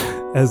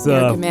has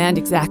Air Command,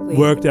 exactly.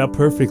 worked out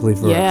perfectly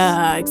for us.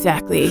 Yeah,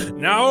 exactly.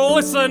 Now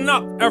listen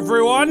up,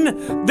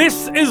 everyone.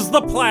 This is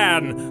the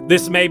plan.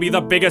 This may be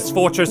the biggest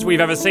fortress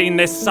we've ever seen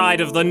this side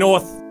of the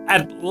North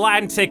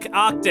Atlantic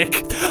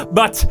Arctic,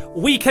 but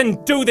we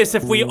can do this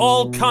if we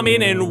all come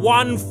in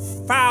one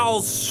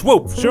foul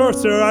swoop. Sure,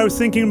 sir. I was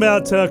thinking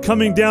about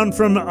coming down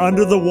from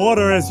under the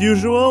water as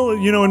usual.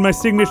 You know, in my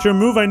signature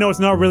move, I know it's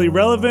not really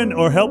relevant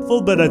or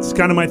helpful, but it's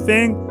kind of my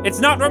thing. It's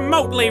not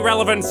remotely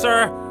relevant,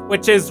 sir,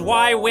 which is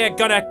why we're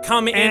gonna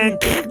come in...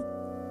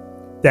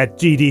 That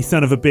GD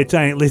son of a bitch,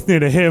 I ain't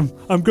listening to him.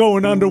 I'm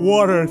going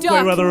underwater. Duck,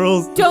 play by the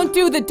rules. Don't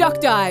do the duck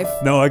dive.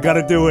 No, I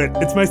gotta do it.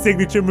 It's my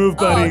signature move,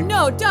 buddy. Oh,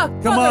 no, Duck.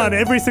 Come on,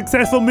 every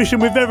successful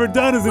mission we've ever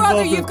done is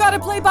Brother, involved. you've got to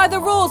play by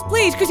the rules,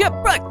 please, because you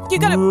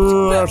gotta...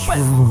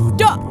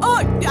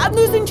 I'm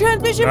losing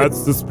transmission.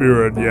 That's the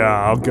spirit,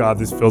 yeah. Oh, God,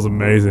 this feels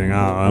amazing.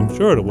 I'm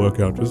sure it'll work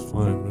out just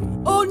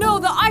fine. Oh, no,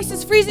 the ice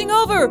is freezing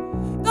over.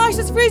 The ice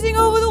is freezing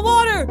over the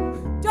water.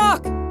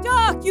 Duck,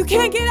 you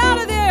can't get out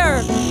of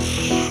there.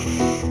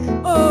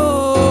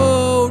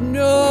 Oh,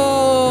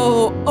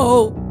 no.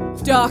 Oh,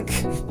 Duck.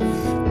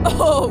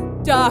 Oh,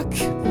 Duck.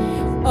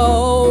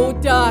 Oh,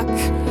 Duck.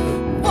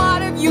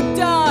 What have you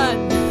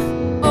done?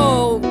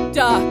 Oh,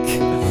 Duck.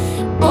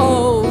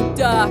 Oh,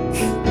 Duck.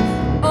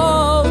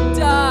 Oh,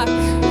 Duck.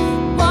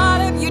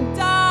 What have you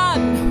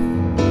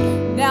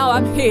done? Now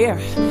I'm here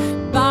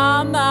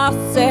by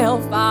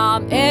myself.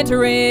 I'm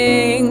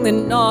entering the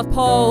North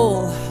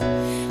Pole.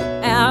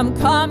 I'm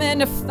coming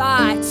to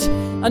fight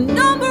a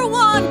number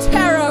one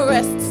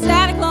terrorist,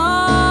 Santa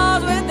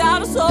Claus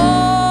without a soul.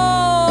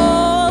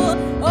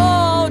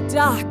 Oh,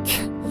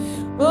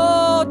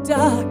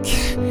 Duck,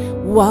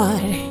 what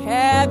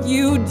have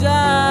you done?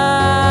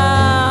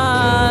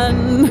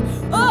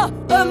 Oh,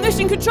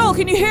 mission control,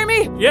 can you hear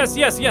me? Yes,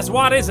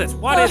 what is it?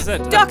 What is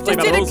it? Duck just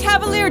did a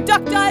cavalier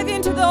duck dive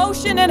into the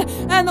ocean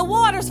and the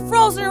water's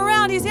frozen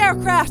around his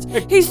aircraft.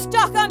 He's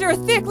stuck under a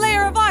thick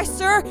layer of ice,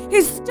 sir.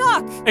 He's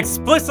stuck.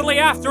 Explicitly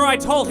after I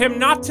told him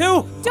not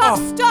to?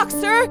 Duck's stuck,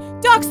 sir.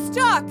 Duck's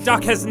stuck.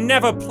 Duck has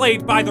never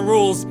played by the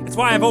rules. It's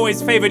why I've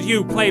always favored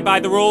you play by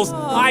the rules.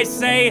 I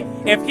say,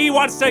 if he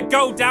wants to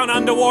go down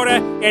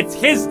underwater, it's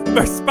his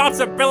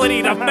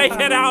responsibility to make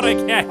it out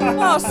again.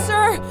 Oh,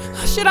 sir,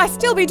 should I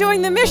still be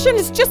doing the mission?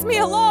 It's just me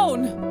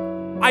alone.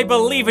 I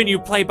believe in you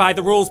play by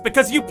the rules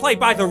because you play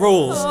by the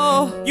rules.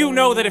 Oh. You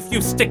know that if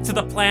you stick to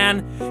the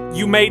plan,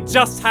 you may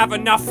just have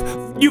enough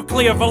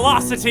nuclear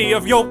velocity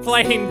of your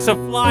plane to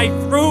fly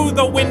through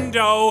the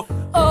window.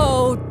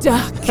 Oh,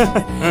 Duck.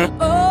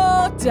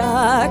 Oh,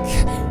 Duck.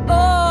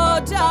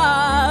 Oh,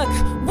 Duck.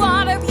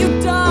 What have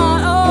you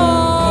done?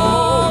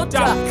 Oh,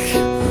 Duck.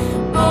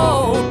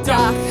 Oh,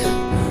 Duck.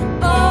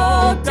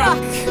 Oh,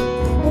 Duck.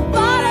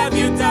 What have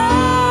you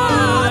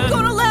done? I'm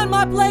gonna land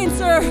my plane,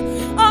 sir.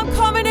 I'm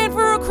coming in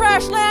for a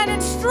crash landing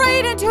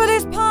straight into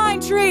this pine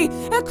tree.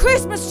 A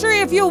Christmas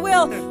tree, if you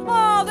will.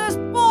 Oh, there's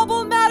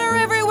bauble matter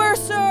everywhere,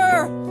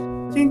 sir.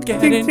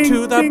 Get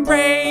into the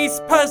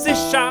brace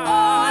position.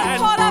 Oh, I'm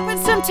caught up in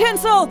some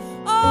tinsel.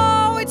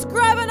 Oh, it's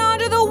grabbing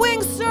onto the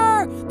wings,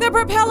 sir. The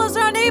propellers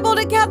are unable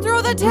to get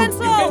through the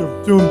tinsel.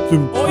 All you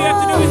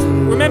have to do is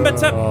remember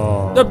to...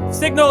 The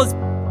signal is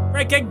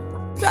breaking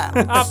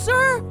up.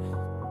 Sir?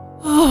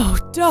 Oh,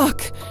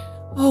 Duck.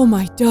 Oh,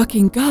 my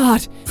ducking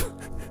God.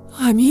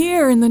 I'm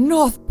here in the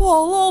North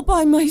Pole all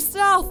by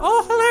myself.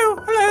 Oh,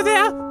 hello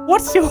there.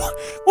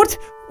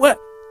 What?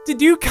 Did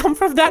you come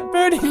from that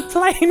burning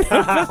plane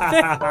over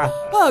there?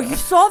 Oh, you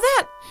saw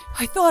that?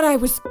 I thought I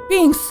was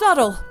being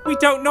subtle. We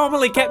don't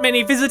normally get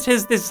many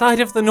visitors this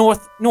side of the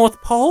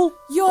North Pole.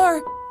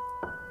 You're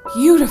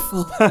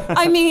beautiful.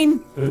 I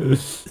mean,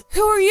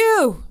 who are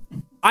you?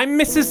 I'm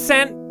Mrs.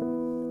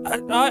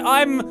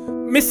 I'm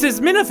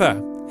Mrs.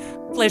 Miniver.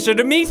 Pleasure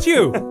to meet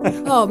you.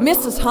 Oh,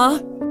 Mrs., huh?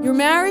 You're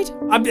married?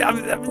 I'm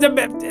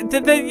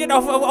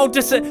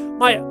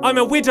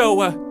a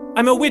widower.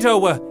 I'm a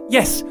widower.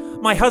 Yes,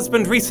 my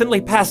husband recently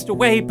passed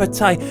away,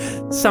 but I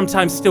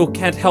sometimes still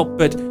can't help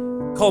but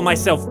call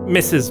myself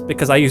Mrs.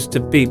 because I used to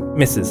be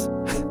Mrs.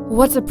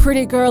 What's a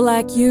pretty girl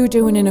like you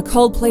doing in a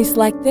cold place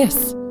like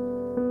this?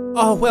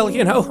 Oh, well,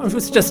 I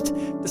was just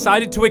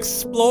decided to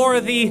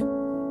explore the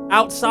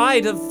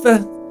outside of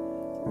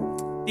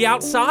the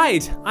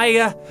outside.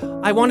 I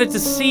wanted to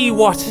see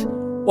what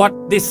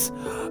this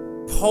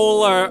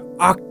polar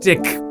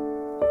Arctic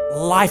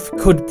life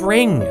could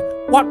bring.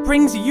 What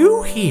brings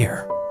you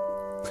here?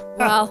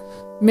 Well,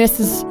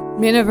 Mrs.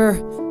 Miniver,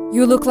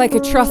 you look like a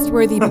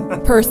trustworthy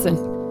person.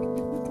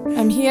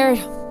 I'm here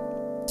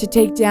to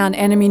take down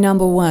enemy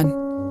number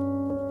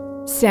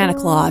 1, Santa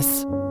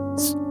Claus.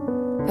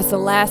 That's the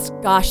last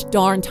gosh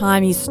darn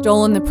time he's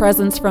stolen the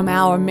presents from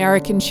our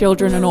American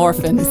children and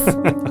orphans.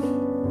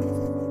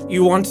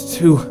 You want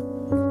to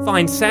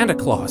find Santa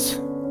Claus?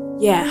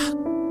 Yeah.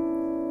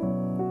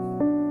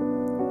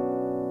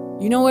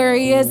 You know where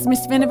he is,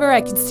 Miss Miniver?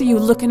 I can see you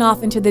looking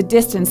off into the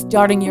distance,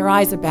 darting your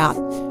eyes about.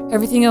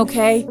 Everything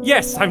okay?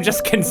 Yes, I'm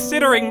just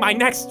considering my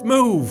next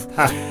move.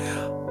 I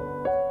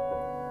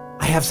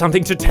have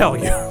something to tell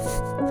you.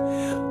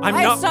 I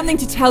have something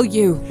to tell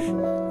you.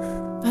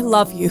 I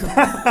love you.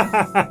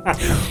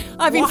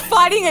 I've been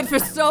fighting it for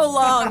so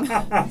long.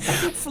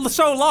 For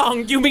so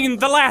long? You mean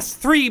the last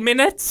 3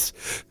 minutes?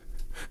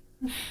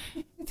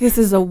 This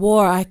is a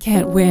war I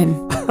can't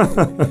win.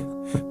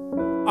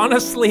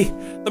 Honestly,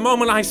 the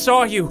moment I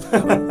saw you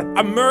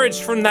emerge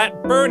from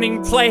that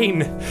burning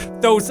plane,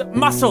 those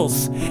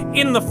muscles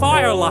in the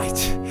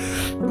firelight,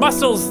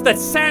 muscles that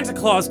Santa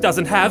Claus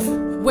doesn't have.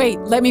 Wait,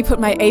 let me put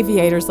my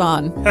aviators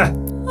on.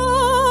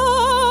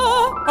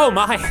 Oh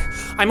my,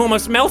 I'm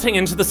almost melting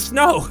into the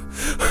snow,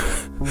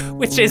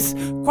 which is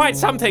quite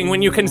something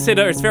when you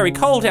consider it's very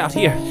cold out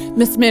here.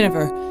 Miss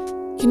Miniver,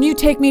 can you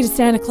take me to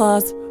Santa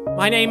Claus?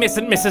 My name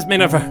isn't Mrs.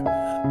 Miniver.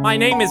 My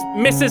name is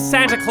Mrs.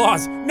 Santa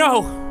Claus.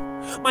 No,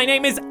 my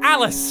name is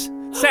Alice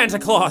Santa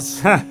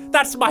Claus.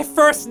 That's my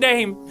first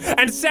name.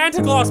 And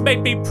Santa Claus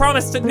made me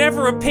promise to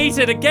never repeat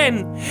it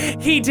again.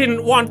 He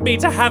didn't want me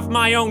to have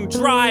my own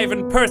drive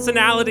and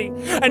personality.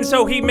 And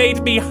so he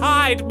made me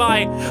hide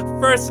my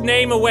first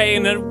name away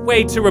in a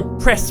way to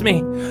repress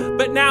me.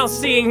 But now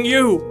seeing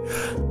you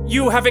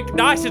have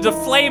ignited a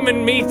flame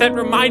in me that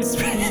reminds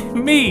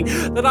me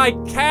that I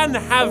can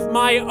have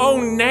my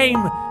own name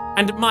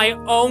and my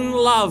own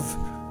love.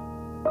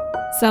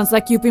 Sounds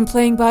like you've been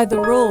playing by the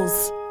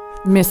rules,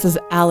 Mrs.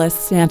 Alice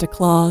Santa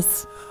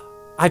Claus.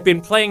 I've been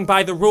playing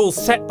by the rules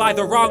set by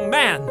the wrong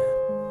man.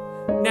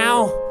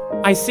 Now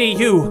I see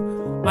you.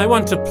 I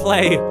want to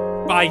play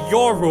by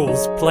your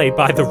rules. Play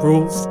by the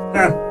rules.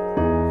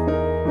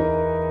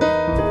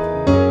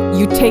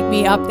 You take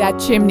me up that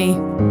chimney,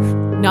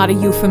 not a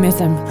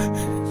euphemism,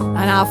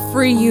 and I'll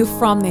free you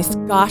from this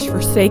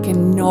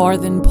gosh-forsaken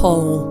northern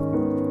pole.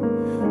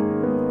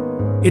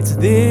 It's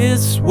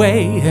this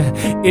way,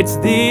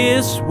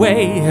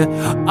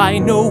 I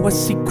know a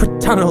secret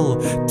tunnel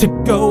to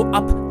go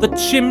up the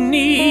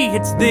chimney.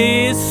 It's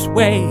this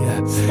way,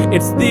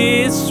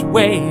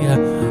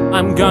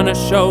 I'm gonna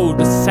show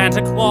the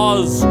Santa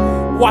Claus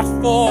what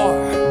for.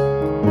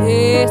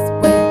 This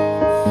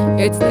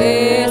way, it's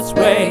this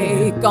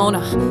way,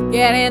 gonna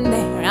get in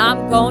there,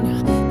 I'm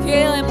gonna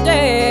kill him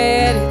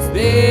dead.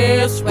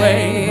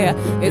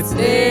 It's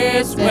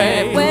this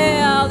way,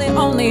 well, the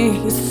only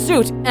his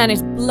suit and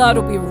his blood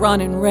will be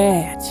running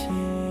red.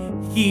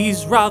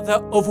 He's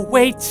rather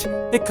overweight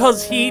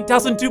because he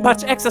doesn't do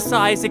much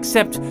exercise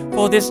except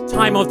for this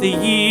time of the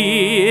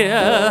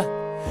year.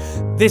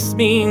 This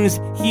means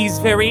he's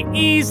very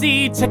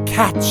easy to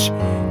catch.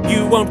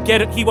 He won't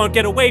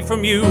get away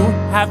from you.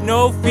 Have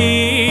no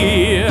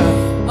fear.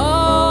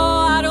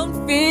 Oh, I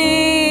don't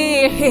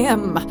fear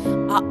him.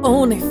 I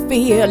only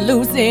fear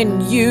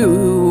losing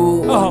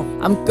you. Oh.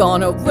 I'm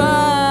gonna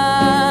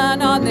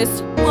run on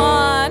this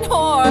one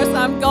horse.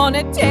 I'm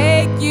gonna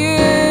take you.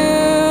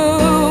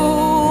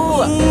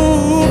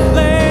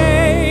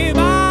 Play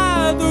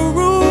by the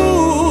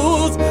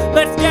rules.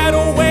 Let's get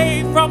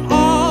away from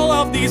all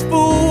of these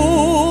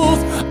fools.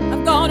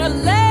 I'm gonna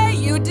lay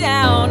you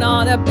down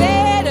on a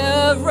bed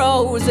of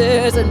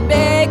roses and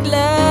make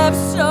love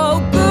so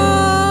good.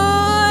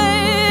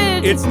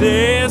 It's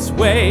this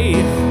way,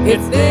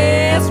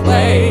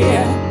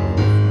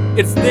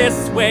 It's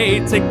this way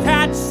to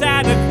catch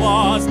Santa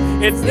Claus.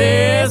 It's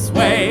this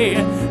way.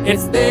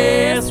 It's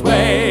this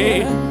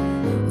way.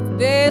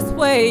 This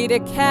way to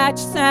catch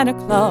Santa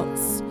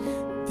Claus.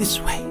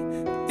 This way.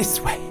 This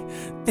way.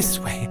 This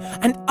way.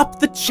 And up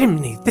the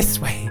chimney. This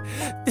way.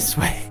 This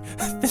way.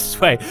 This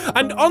way.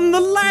 And on the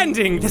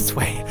landing. This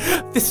way.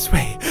 This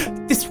way.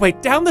 This way.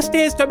 Down the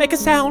stairs. Don't make a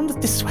sound.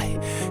 This way.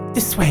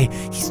 This way.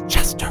 He's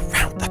just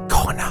around the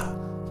corner.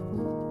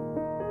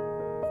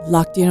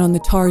 Locked in on the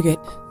target.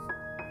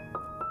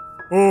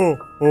 Oh.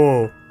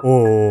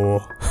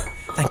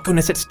 Thank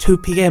goodness it's 2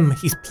 p.m.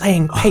 He's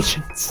playing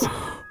patience.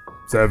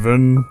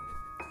 7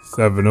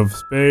 of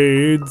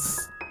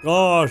spades.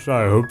 Gosh,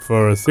 I hope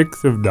for a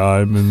 6 of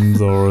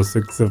diamonds or a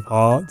 6 of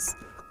hearts.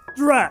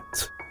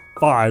 Drat!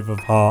 5 of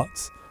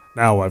hearts.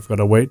 Now I've got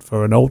to wait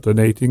for an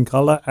alternating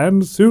color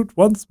and suit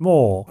once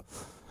more.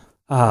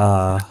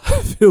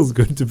 Feels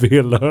good to be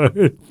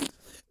alone.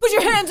 Put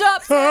your hands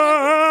up,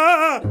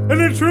 Santa!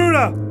 An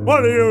intruder!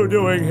 What are you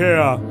doing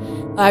here?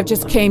 I've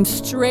just came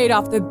straight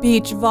off the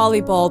beach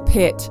volleyball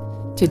pit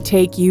to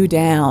take you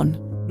down.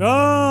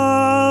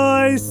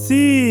 I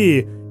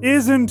see.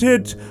 Isn't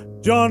it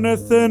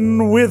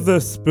Jonathan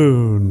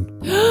Witherspoon?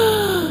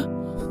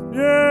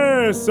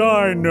 Yes,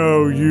 I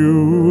know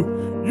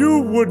you.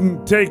 You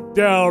wouldn't take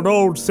down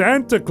old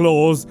Santa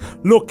Claus.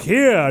 Look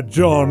here,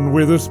 John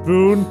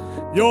Witherspoon.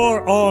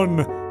 You're on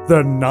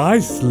the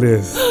nice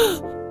list.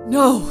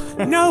 No,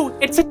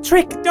 it's a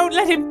trick. Don't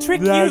let him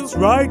trick you. That's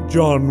right,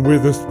 John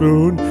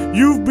Witherspoon.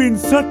 You've been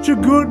such a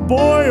good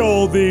boy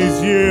all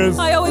these years.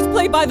 I always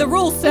play by the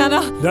rules,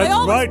 Santa. That's I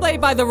always right. play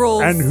by the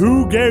rules. And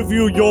who gave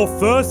you your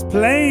first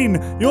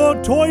plane,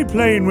 your toy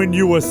plane, when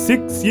you were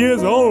 6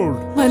 years old?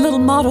 My little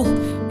model,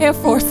 Air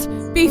Force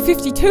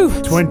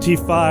B-52.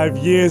 25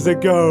 years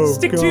ago.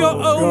 Stick to your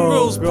own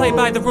rules. Play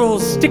by the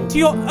rules. Stick to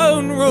your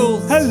own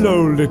rules.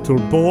 Hello, little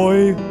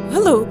boy.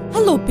 Hello,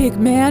 big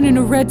man in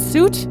a red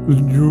suit.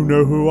 You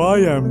know who I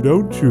am,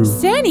 don't you?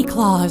 Santa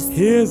Claus.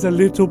 Here's a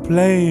little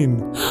plane.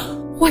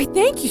 Why,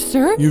 thank you,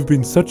 sir. You've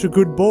been such a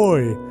good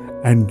boy,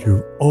 and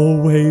you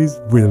always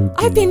will be.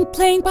 I've been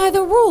playing by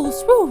the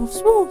rules.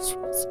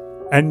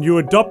 And you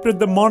adopted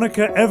the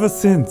moniker ever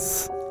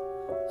since.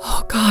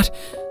 Oh, God.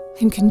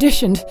 I'm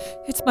conditioned.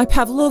 It's my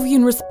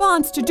Pavlovian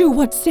response to do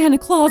what Santa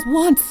Claus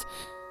wants.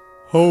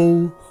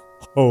 Ho,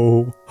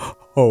 ho,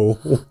 ho.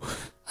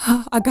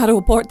 I gotta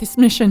abort this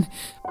mission.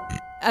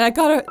 And I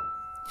gotta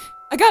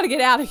get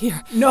out of here.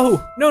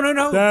 No.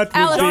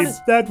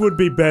 That would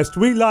be best.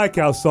 We like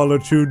our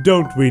solitude,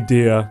 don't we,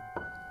 dear?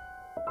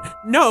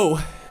 No.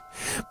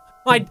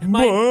 My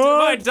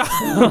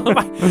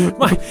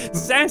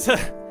Santa.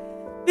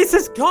 This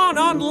has gone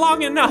on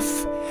long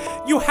enough.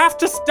 You have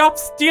to stop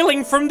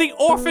stealing from the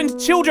orphaned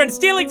children.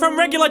 Stealing from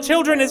regular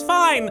children is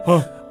fine.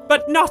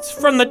 But not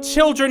from the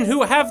children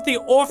who have the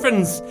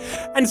orphans.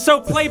 And so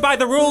play by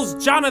the rules,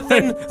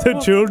 Jonathan. The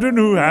children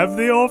who have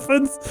the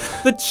orphans?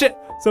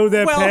 So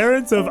they're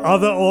parents of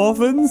other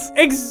orphans?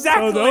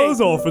 Exactly. So those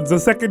orphans, the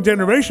second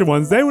generation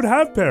ones, they would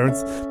have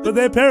parents, but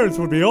their parents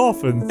would be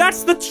orphans.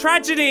 That's the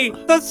tragedy.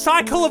 The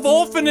cycle of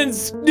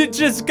orphanage, it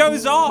just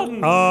goes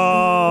on.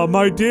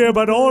 My dear,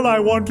 but all I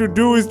want to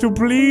do is to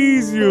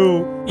please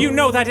you. You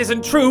know that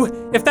isn't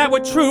true. If that were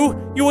true,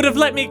 you would have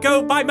let me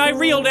go by my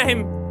real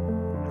name.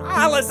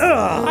 Alice,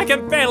 I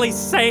can barely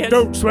say it.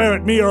 Don't swear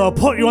at me or I'll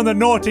put you on the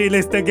naughty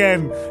list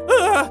again.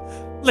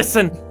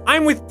 Listen,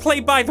 I'm with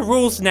Play by the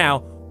Rules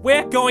now.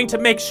 We're going to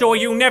make sure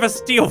you never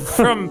steal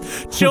from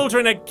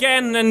children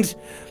again and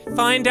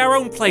find our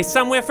own place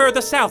somewhere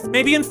further south,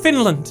 maybe in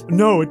Finland.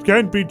 No, it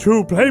can't be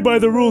true. Play by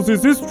the rules.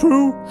 Is this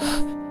true?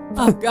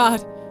 Oh,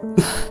 God.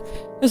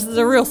 This is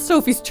a real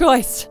Sophie's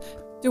choice.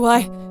 Do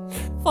I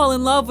fall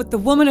in love with the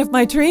woman of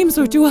my dreams,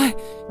 or do I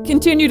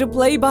continue to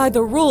play by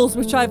the rules,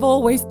 which I've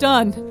always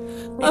done?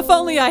 If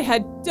only I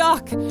had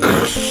Duck.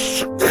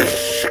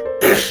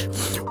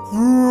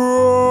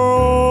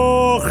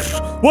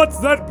 What's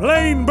that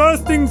plane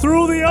bursting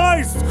through the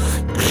ice?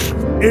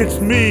 It's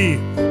me,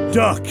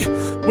 Duck,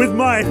 with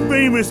my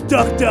famous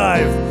duck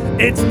dive.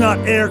 It's not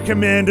Air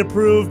Command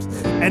approved,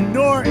 and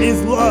nor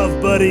is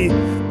love, buddy.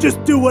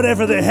 Just do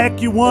whatever the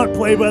heck you want,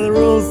 play by the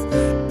rules.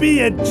 Be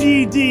a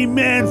GD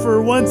man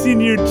for once in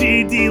your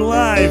GD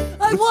life.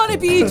 I want to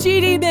be a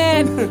GD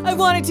man. I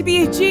wanted to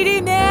be a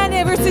GD man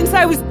ever since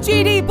I was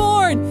GD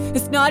born.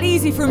 It's not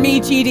easy for me,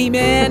 GD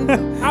man.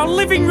 Our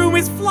living room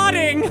is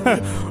flooding.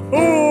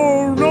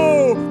 Oh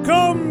no!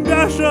 Come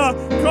Dasher!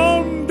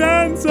 Come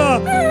Dancer!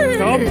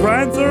 Come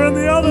Prancer and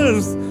the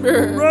others!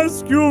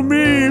 Rescue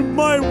me,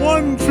 my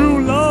one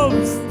true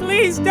loves!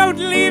 Please don't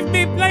leave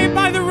me. Play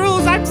by the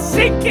rules. I'm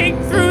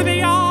sinking through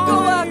the ice.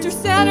 Go after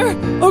Santa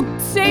or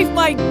save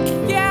my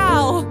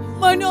gal.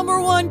 My number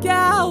one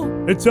gal.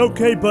 It's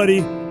okay,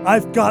 buddy.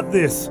 I've got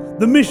this.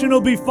 The mission will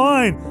be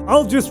fine.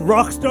 I'll just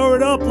rockstar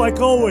it up like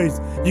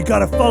always. You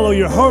gotta follow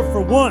your heart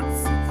for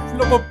once.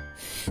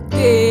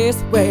 This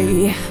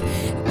way,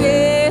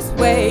 this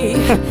way,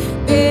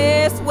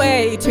 this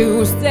way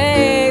to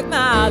save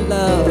my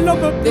love.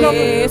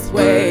 This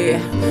way,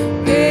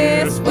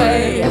 this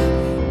way,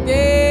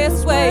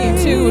 this way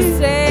to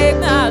save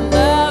my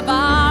love.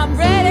 I'm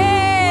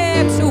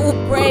ready to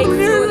break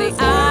through the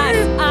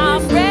ice.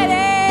 I'm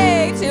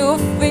ready to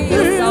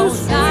feel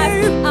so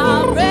nice.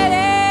 I'm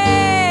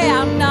ready.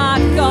 I'm not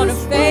gonna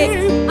fake.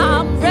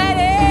 I'm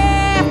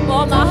ready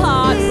for my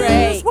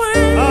heartbreak.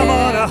 I'm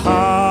on a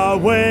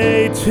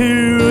highway to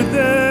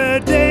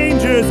the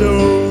danger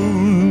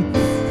zone.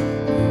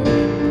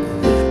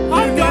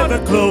 You never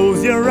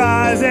close your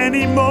eyes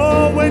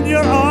anymore when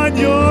you're on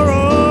your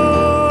own.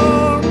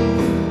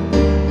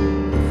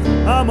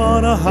 I'm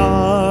on a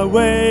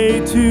highway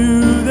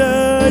to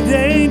the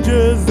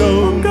danger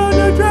zone. I'm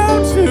gonna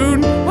drown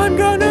soon. I'm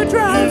gonna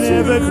drown You soon.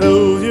 never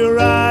close your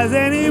eyes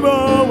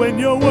anymore when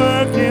you're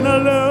working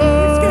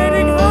alone. It's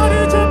getting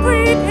harder to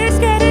breathe. It's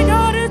getting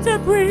harder to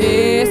breathe.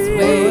 This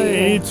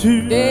way.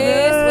 To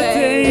This the way.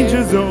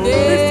 danger zone. This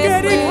It's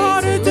getting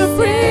harder to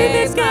breathe.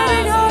 It's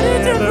getting harder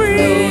to Never breathe.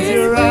 close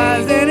your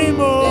eyes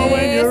anymore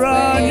when you're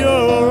on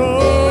your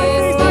own.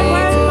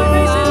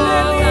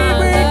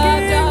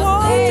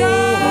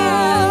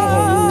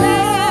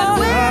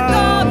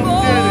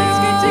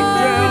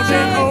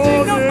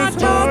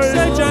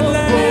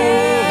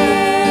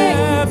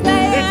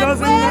 It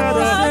doesn't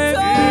matter if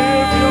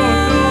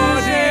you're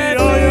naughty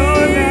or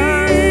you're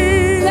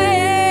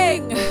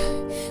nice.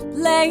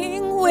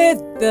 Playing with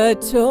the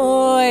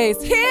toys.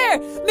 Here,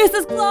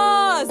 Mrs.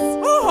 Claus.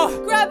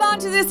 Grab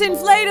onto this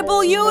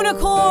inflatable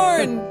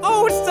unicorn.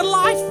 Oh, it's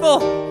delightful.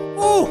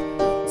 Oh,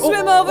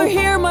 Swim over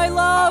here, my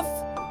love.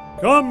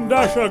 Come,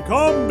 Dasher,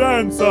 come,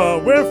 Dancer.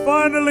 We're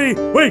finally...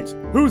 Wait,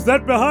 who's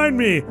that behind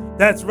me?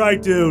 That's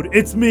right, dude.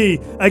 It's me.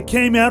 I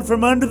came out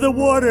from under the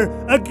water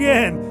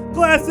again.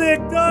 Classic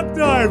duck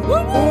dive.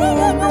 Oh, no!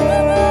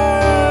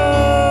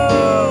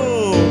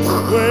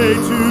 Way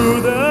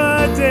to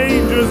the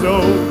danger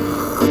zone.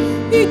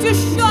 He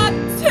just shot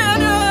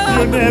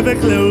Tanner. You never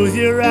close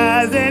your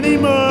eyes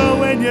anymore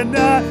when you're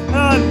not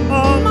on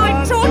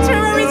my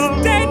torturer is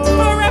dead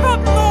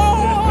forevermore.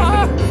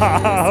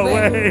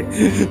 Highway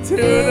to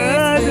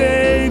the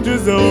danger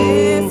This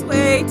zone.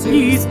 way to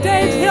He's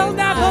dead. He'll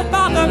never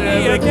bother me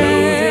Never close your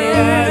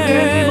eyes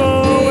again.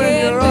 anymore when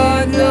you're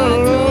on your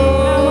own.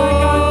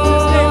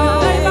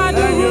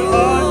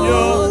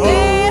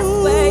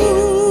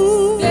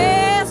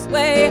 This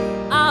way,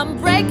 I'm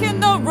breaking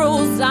the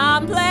rules.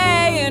 I'm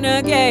playing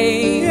a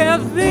game. Yeah,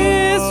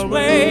 this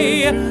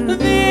way.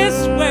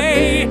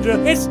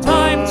 It's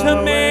time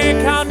to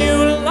make our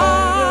new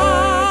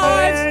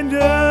lives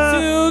together.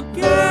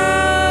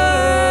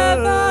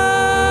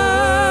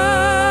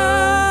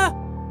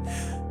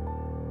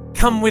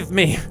 Come with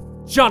me,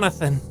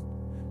 Jonathan.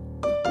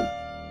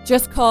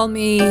 Just call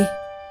me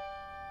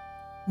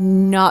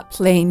not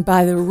playing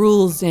by the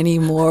rules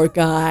anymore,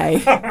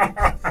 guy.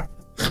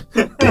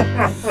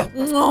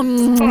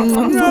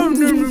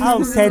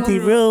 Oh, Santy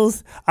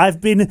Rules. I've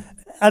been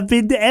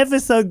ever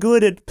so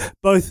good at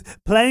both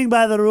playing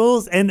by the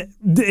rules and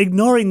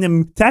ignoring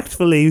them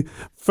tactfully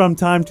from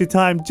time to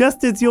time,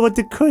 just as your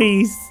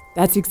decrees.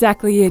 That's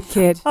exactly it,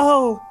 kid.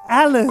 Oh,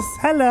 Alice,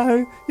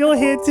 hello. You're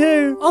here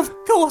too. Of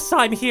course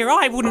I'm here.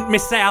 I wouldn't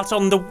miss out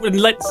on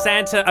and let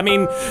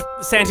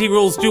Santy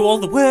Rules do all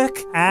the work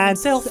And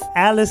himself.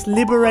 Alice,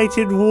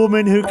 liberated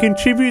woman who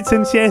contributes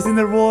and shares in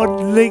the reward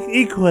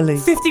equally.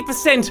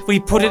 50%, we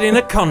put it in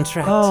a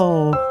contract.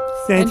 Oh,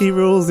 Santy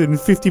Rules and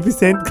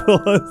 50%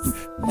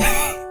 clause.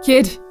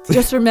 Kid,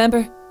 just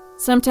remember,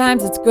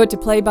 sometimes it's good to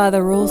play by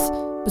the rules,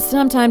 but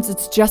sometimes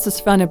it's just as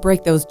fun to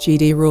break those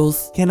GD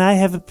rules. Can I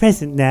have a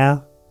present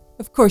now?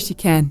 Of course you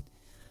can.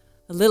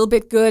 A little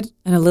bit good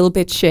and a little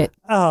bit shit.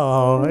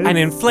 Oh, An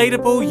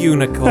inflatable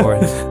unicorn.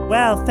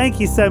 well, thank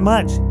you so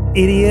much,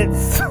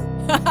 idiots.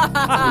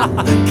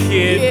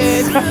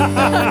 Kids.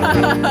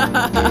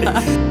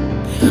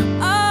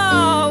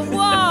 Oh,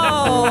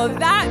 whoa,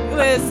 that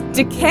was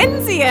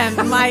Dickensian,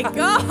 my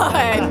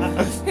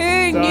God.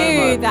 Who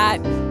knew much. that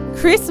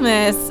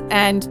Christmas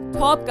and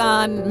Top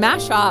Gun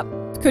mashup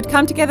could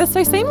come together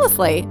so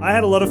seamlessly? I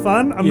had a lot of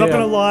fun. I'm not Yeah.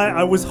 going to lie.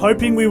 I was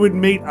hoping we would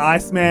meet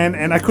Iceman,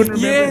 and I couldn't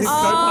remember Yes. his I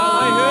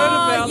co-pilot. heard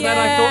about that.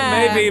 I thought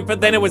maybe,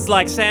 but then it was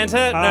like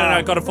Santa.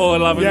 No, got to fall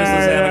in love with Yeah,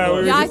 Mr. Santa yeah,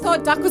 Claus. we Yeah, I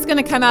thought Duck was going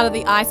to come out of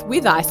the ice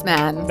with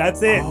Iceman.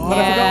 That's it. But I forgot what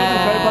the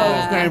Yeah.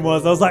 co-pilot's name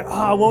was. I was like,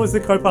 what was the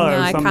co-pilot? No, It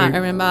was I something- can't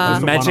remember. it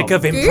was a Magic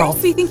one-off. of Goose?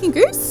 improv. Are you thinking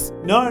Goose?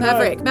 No,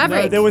 Maverick. No,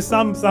 there was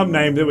some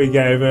name that we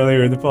gave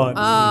earlier in the pod.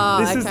 Oh,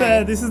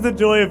 this is the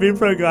joy of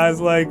improv, guys.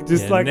 Like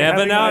just You like never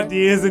having know.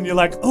 ideas, and you're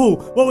like, oh,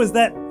 what was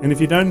that? And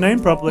if you don't name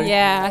properly,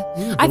 Yeah.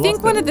 I think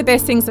lost one it. of the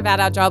best things about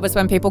our job is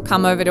when people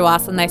come over to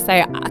us and they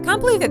say, I can't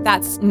believe that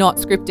that's not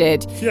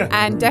scripted. Yeah.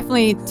 And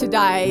definitely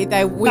today,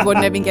 we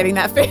wouldn't have been getting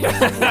that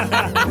feedback.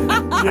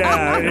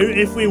 yeah.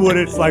 If we would,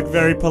 it's like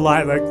very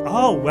polite. Like,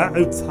 oh, wow,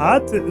 it's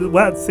hard to.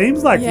 Well, it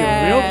seems like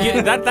Yeah. you're real.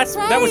 Yeah, that was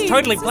Right.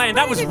 totally It's planned.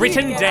 That was great of you to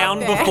written get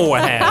down out there.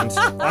 beforehand.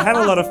 I had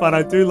a lot of fun.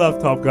 I do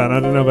love Top Gun. I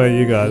don't know about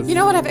you guys. You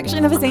know what? I've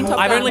actually never seen Top Gun.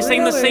 I've only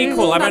seen the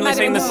sequel. I've That only might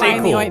seen the have been the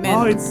sequel. ointment.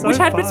 Oh, it's so Which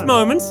had fun. its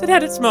moments. It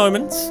had its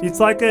moments.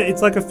 Airheads.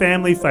 It's like a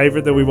family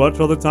favorite that we watch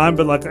all the time,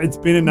 but like it's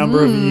been a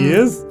number of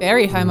years.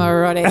 Very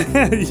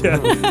homoerotic.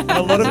 Yeah,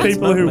 a lot of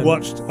people who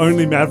watched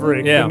only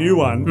Maverick, the new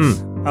one,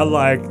 are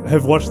like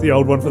have watched the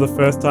old one for the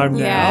first time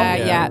now.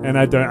 Yeah. And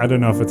I don't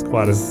know if it's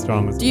quite as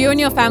strong as. Do you and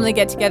your family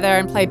get together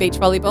and play beach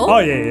volleyball? Oh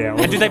yeah.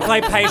 And do they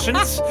play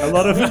Patience? A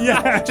lot of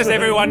Just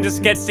everyone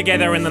just gets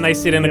together and then they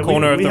sit in a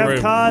corner of the we room.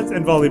 have cards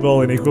and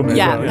volleyball in equal measure.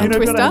 Yeah. You know,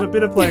 Twister? got to have a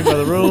bit of playing by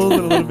the rules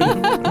and a little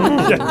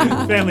bit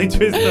of family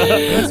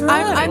twister.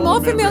 I'm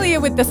more familiar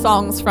with the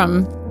songs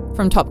from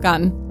Top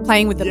Gun.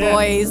 Playing with the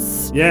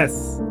boys.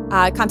 Yes.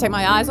 Can't take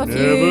my eyes off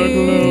Never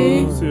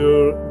you. close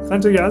your.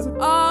 Can't take your eyes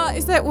off?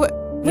 Is that what?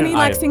 When he Yeah.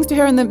 like sings to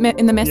her in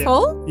the mess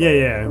hall?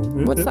 Yeah.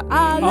 What's that?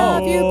 I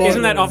love you, baby.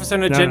 Isn't that Officer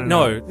on a Jet?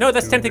 No,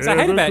 that's 10 Things I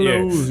Hate About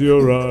You. Close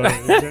your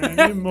eyes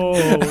anymore.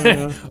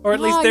 Or at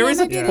least there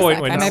is a maybe it point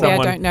that when guy. Maybe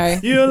someone... I don't know.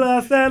 You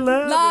love that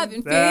Love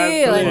and that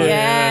feeling,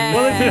 yes.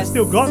 Well, if you've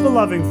still got the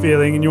loving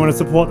feeling and you want to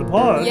support the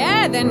pod.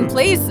 Yeah, then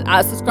please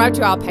subscribe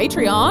to our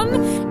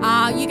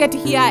Patreon. You get to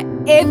hear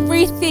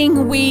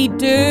everything we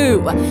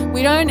do.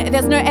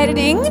 There's no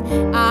editing.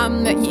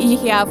 You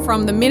hear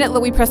from the minute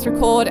that we press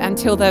record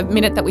until the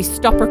minute that we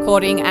stop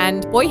recording,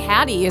 and boy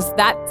howdy is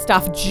that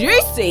stuff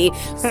juicy.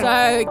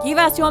 So give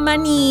us your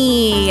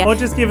money. Or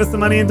just give us the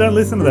money and don't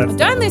listen to that.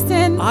 Don't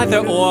listen. Either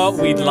or,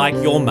 we'd like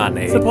your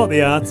money. Support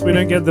the arts. We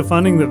don't get the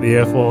funding that the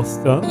Air Force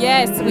does.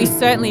 Yes, we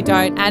certainly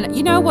don't. And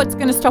you know what's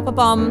going to stop a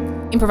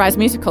bomb? Improvised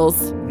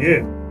musicals.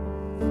 Yeah.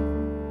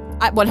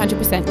 I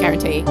 100%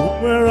 guarantee.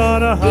 We're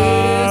on a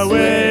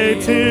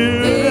highway to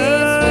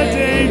the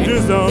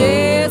danger zone.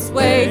 This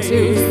way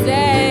to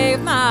save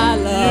my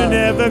love. You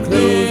never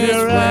close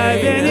your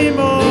eyes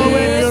anymore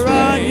when you're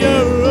on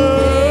your own.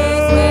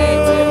 This way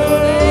to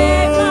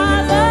save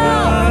my love.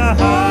 On a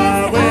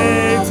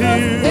highway to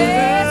the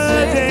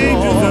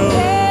danger zone.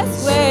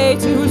 This way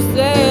to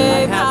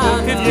save my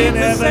love. You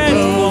never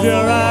close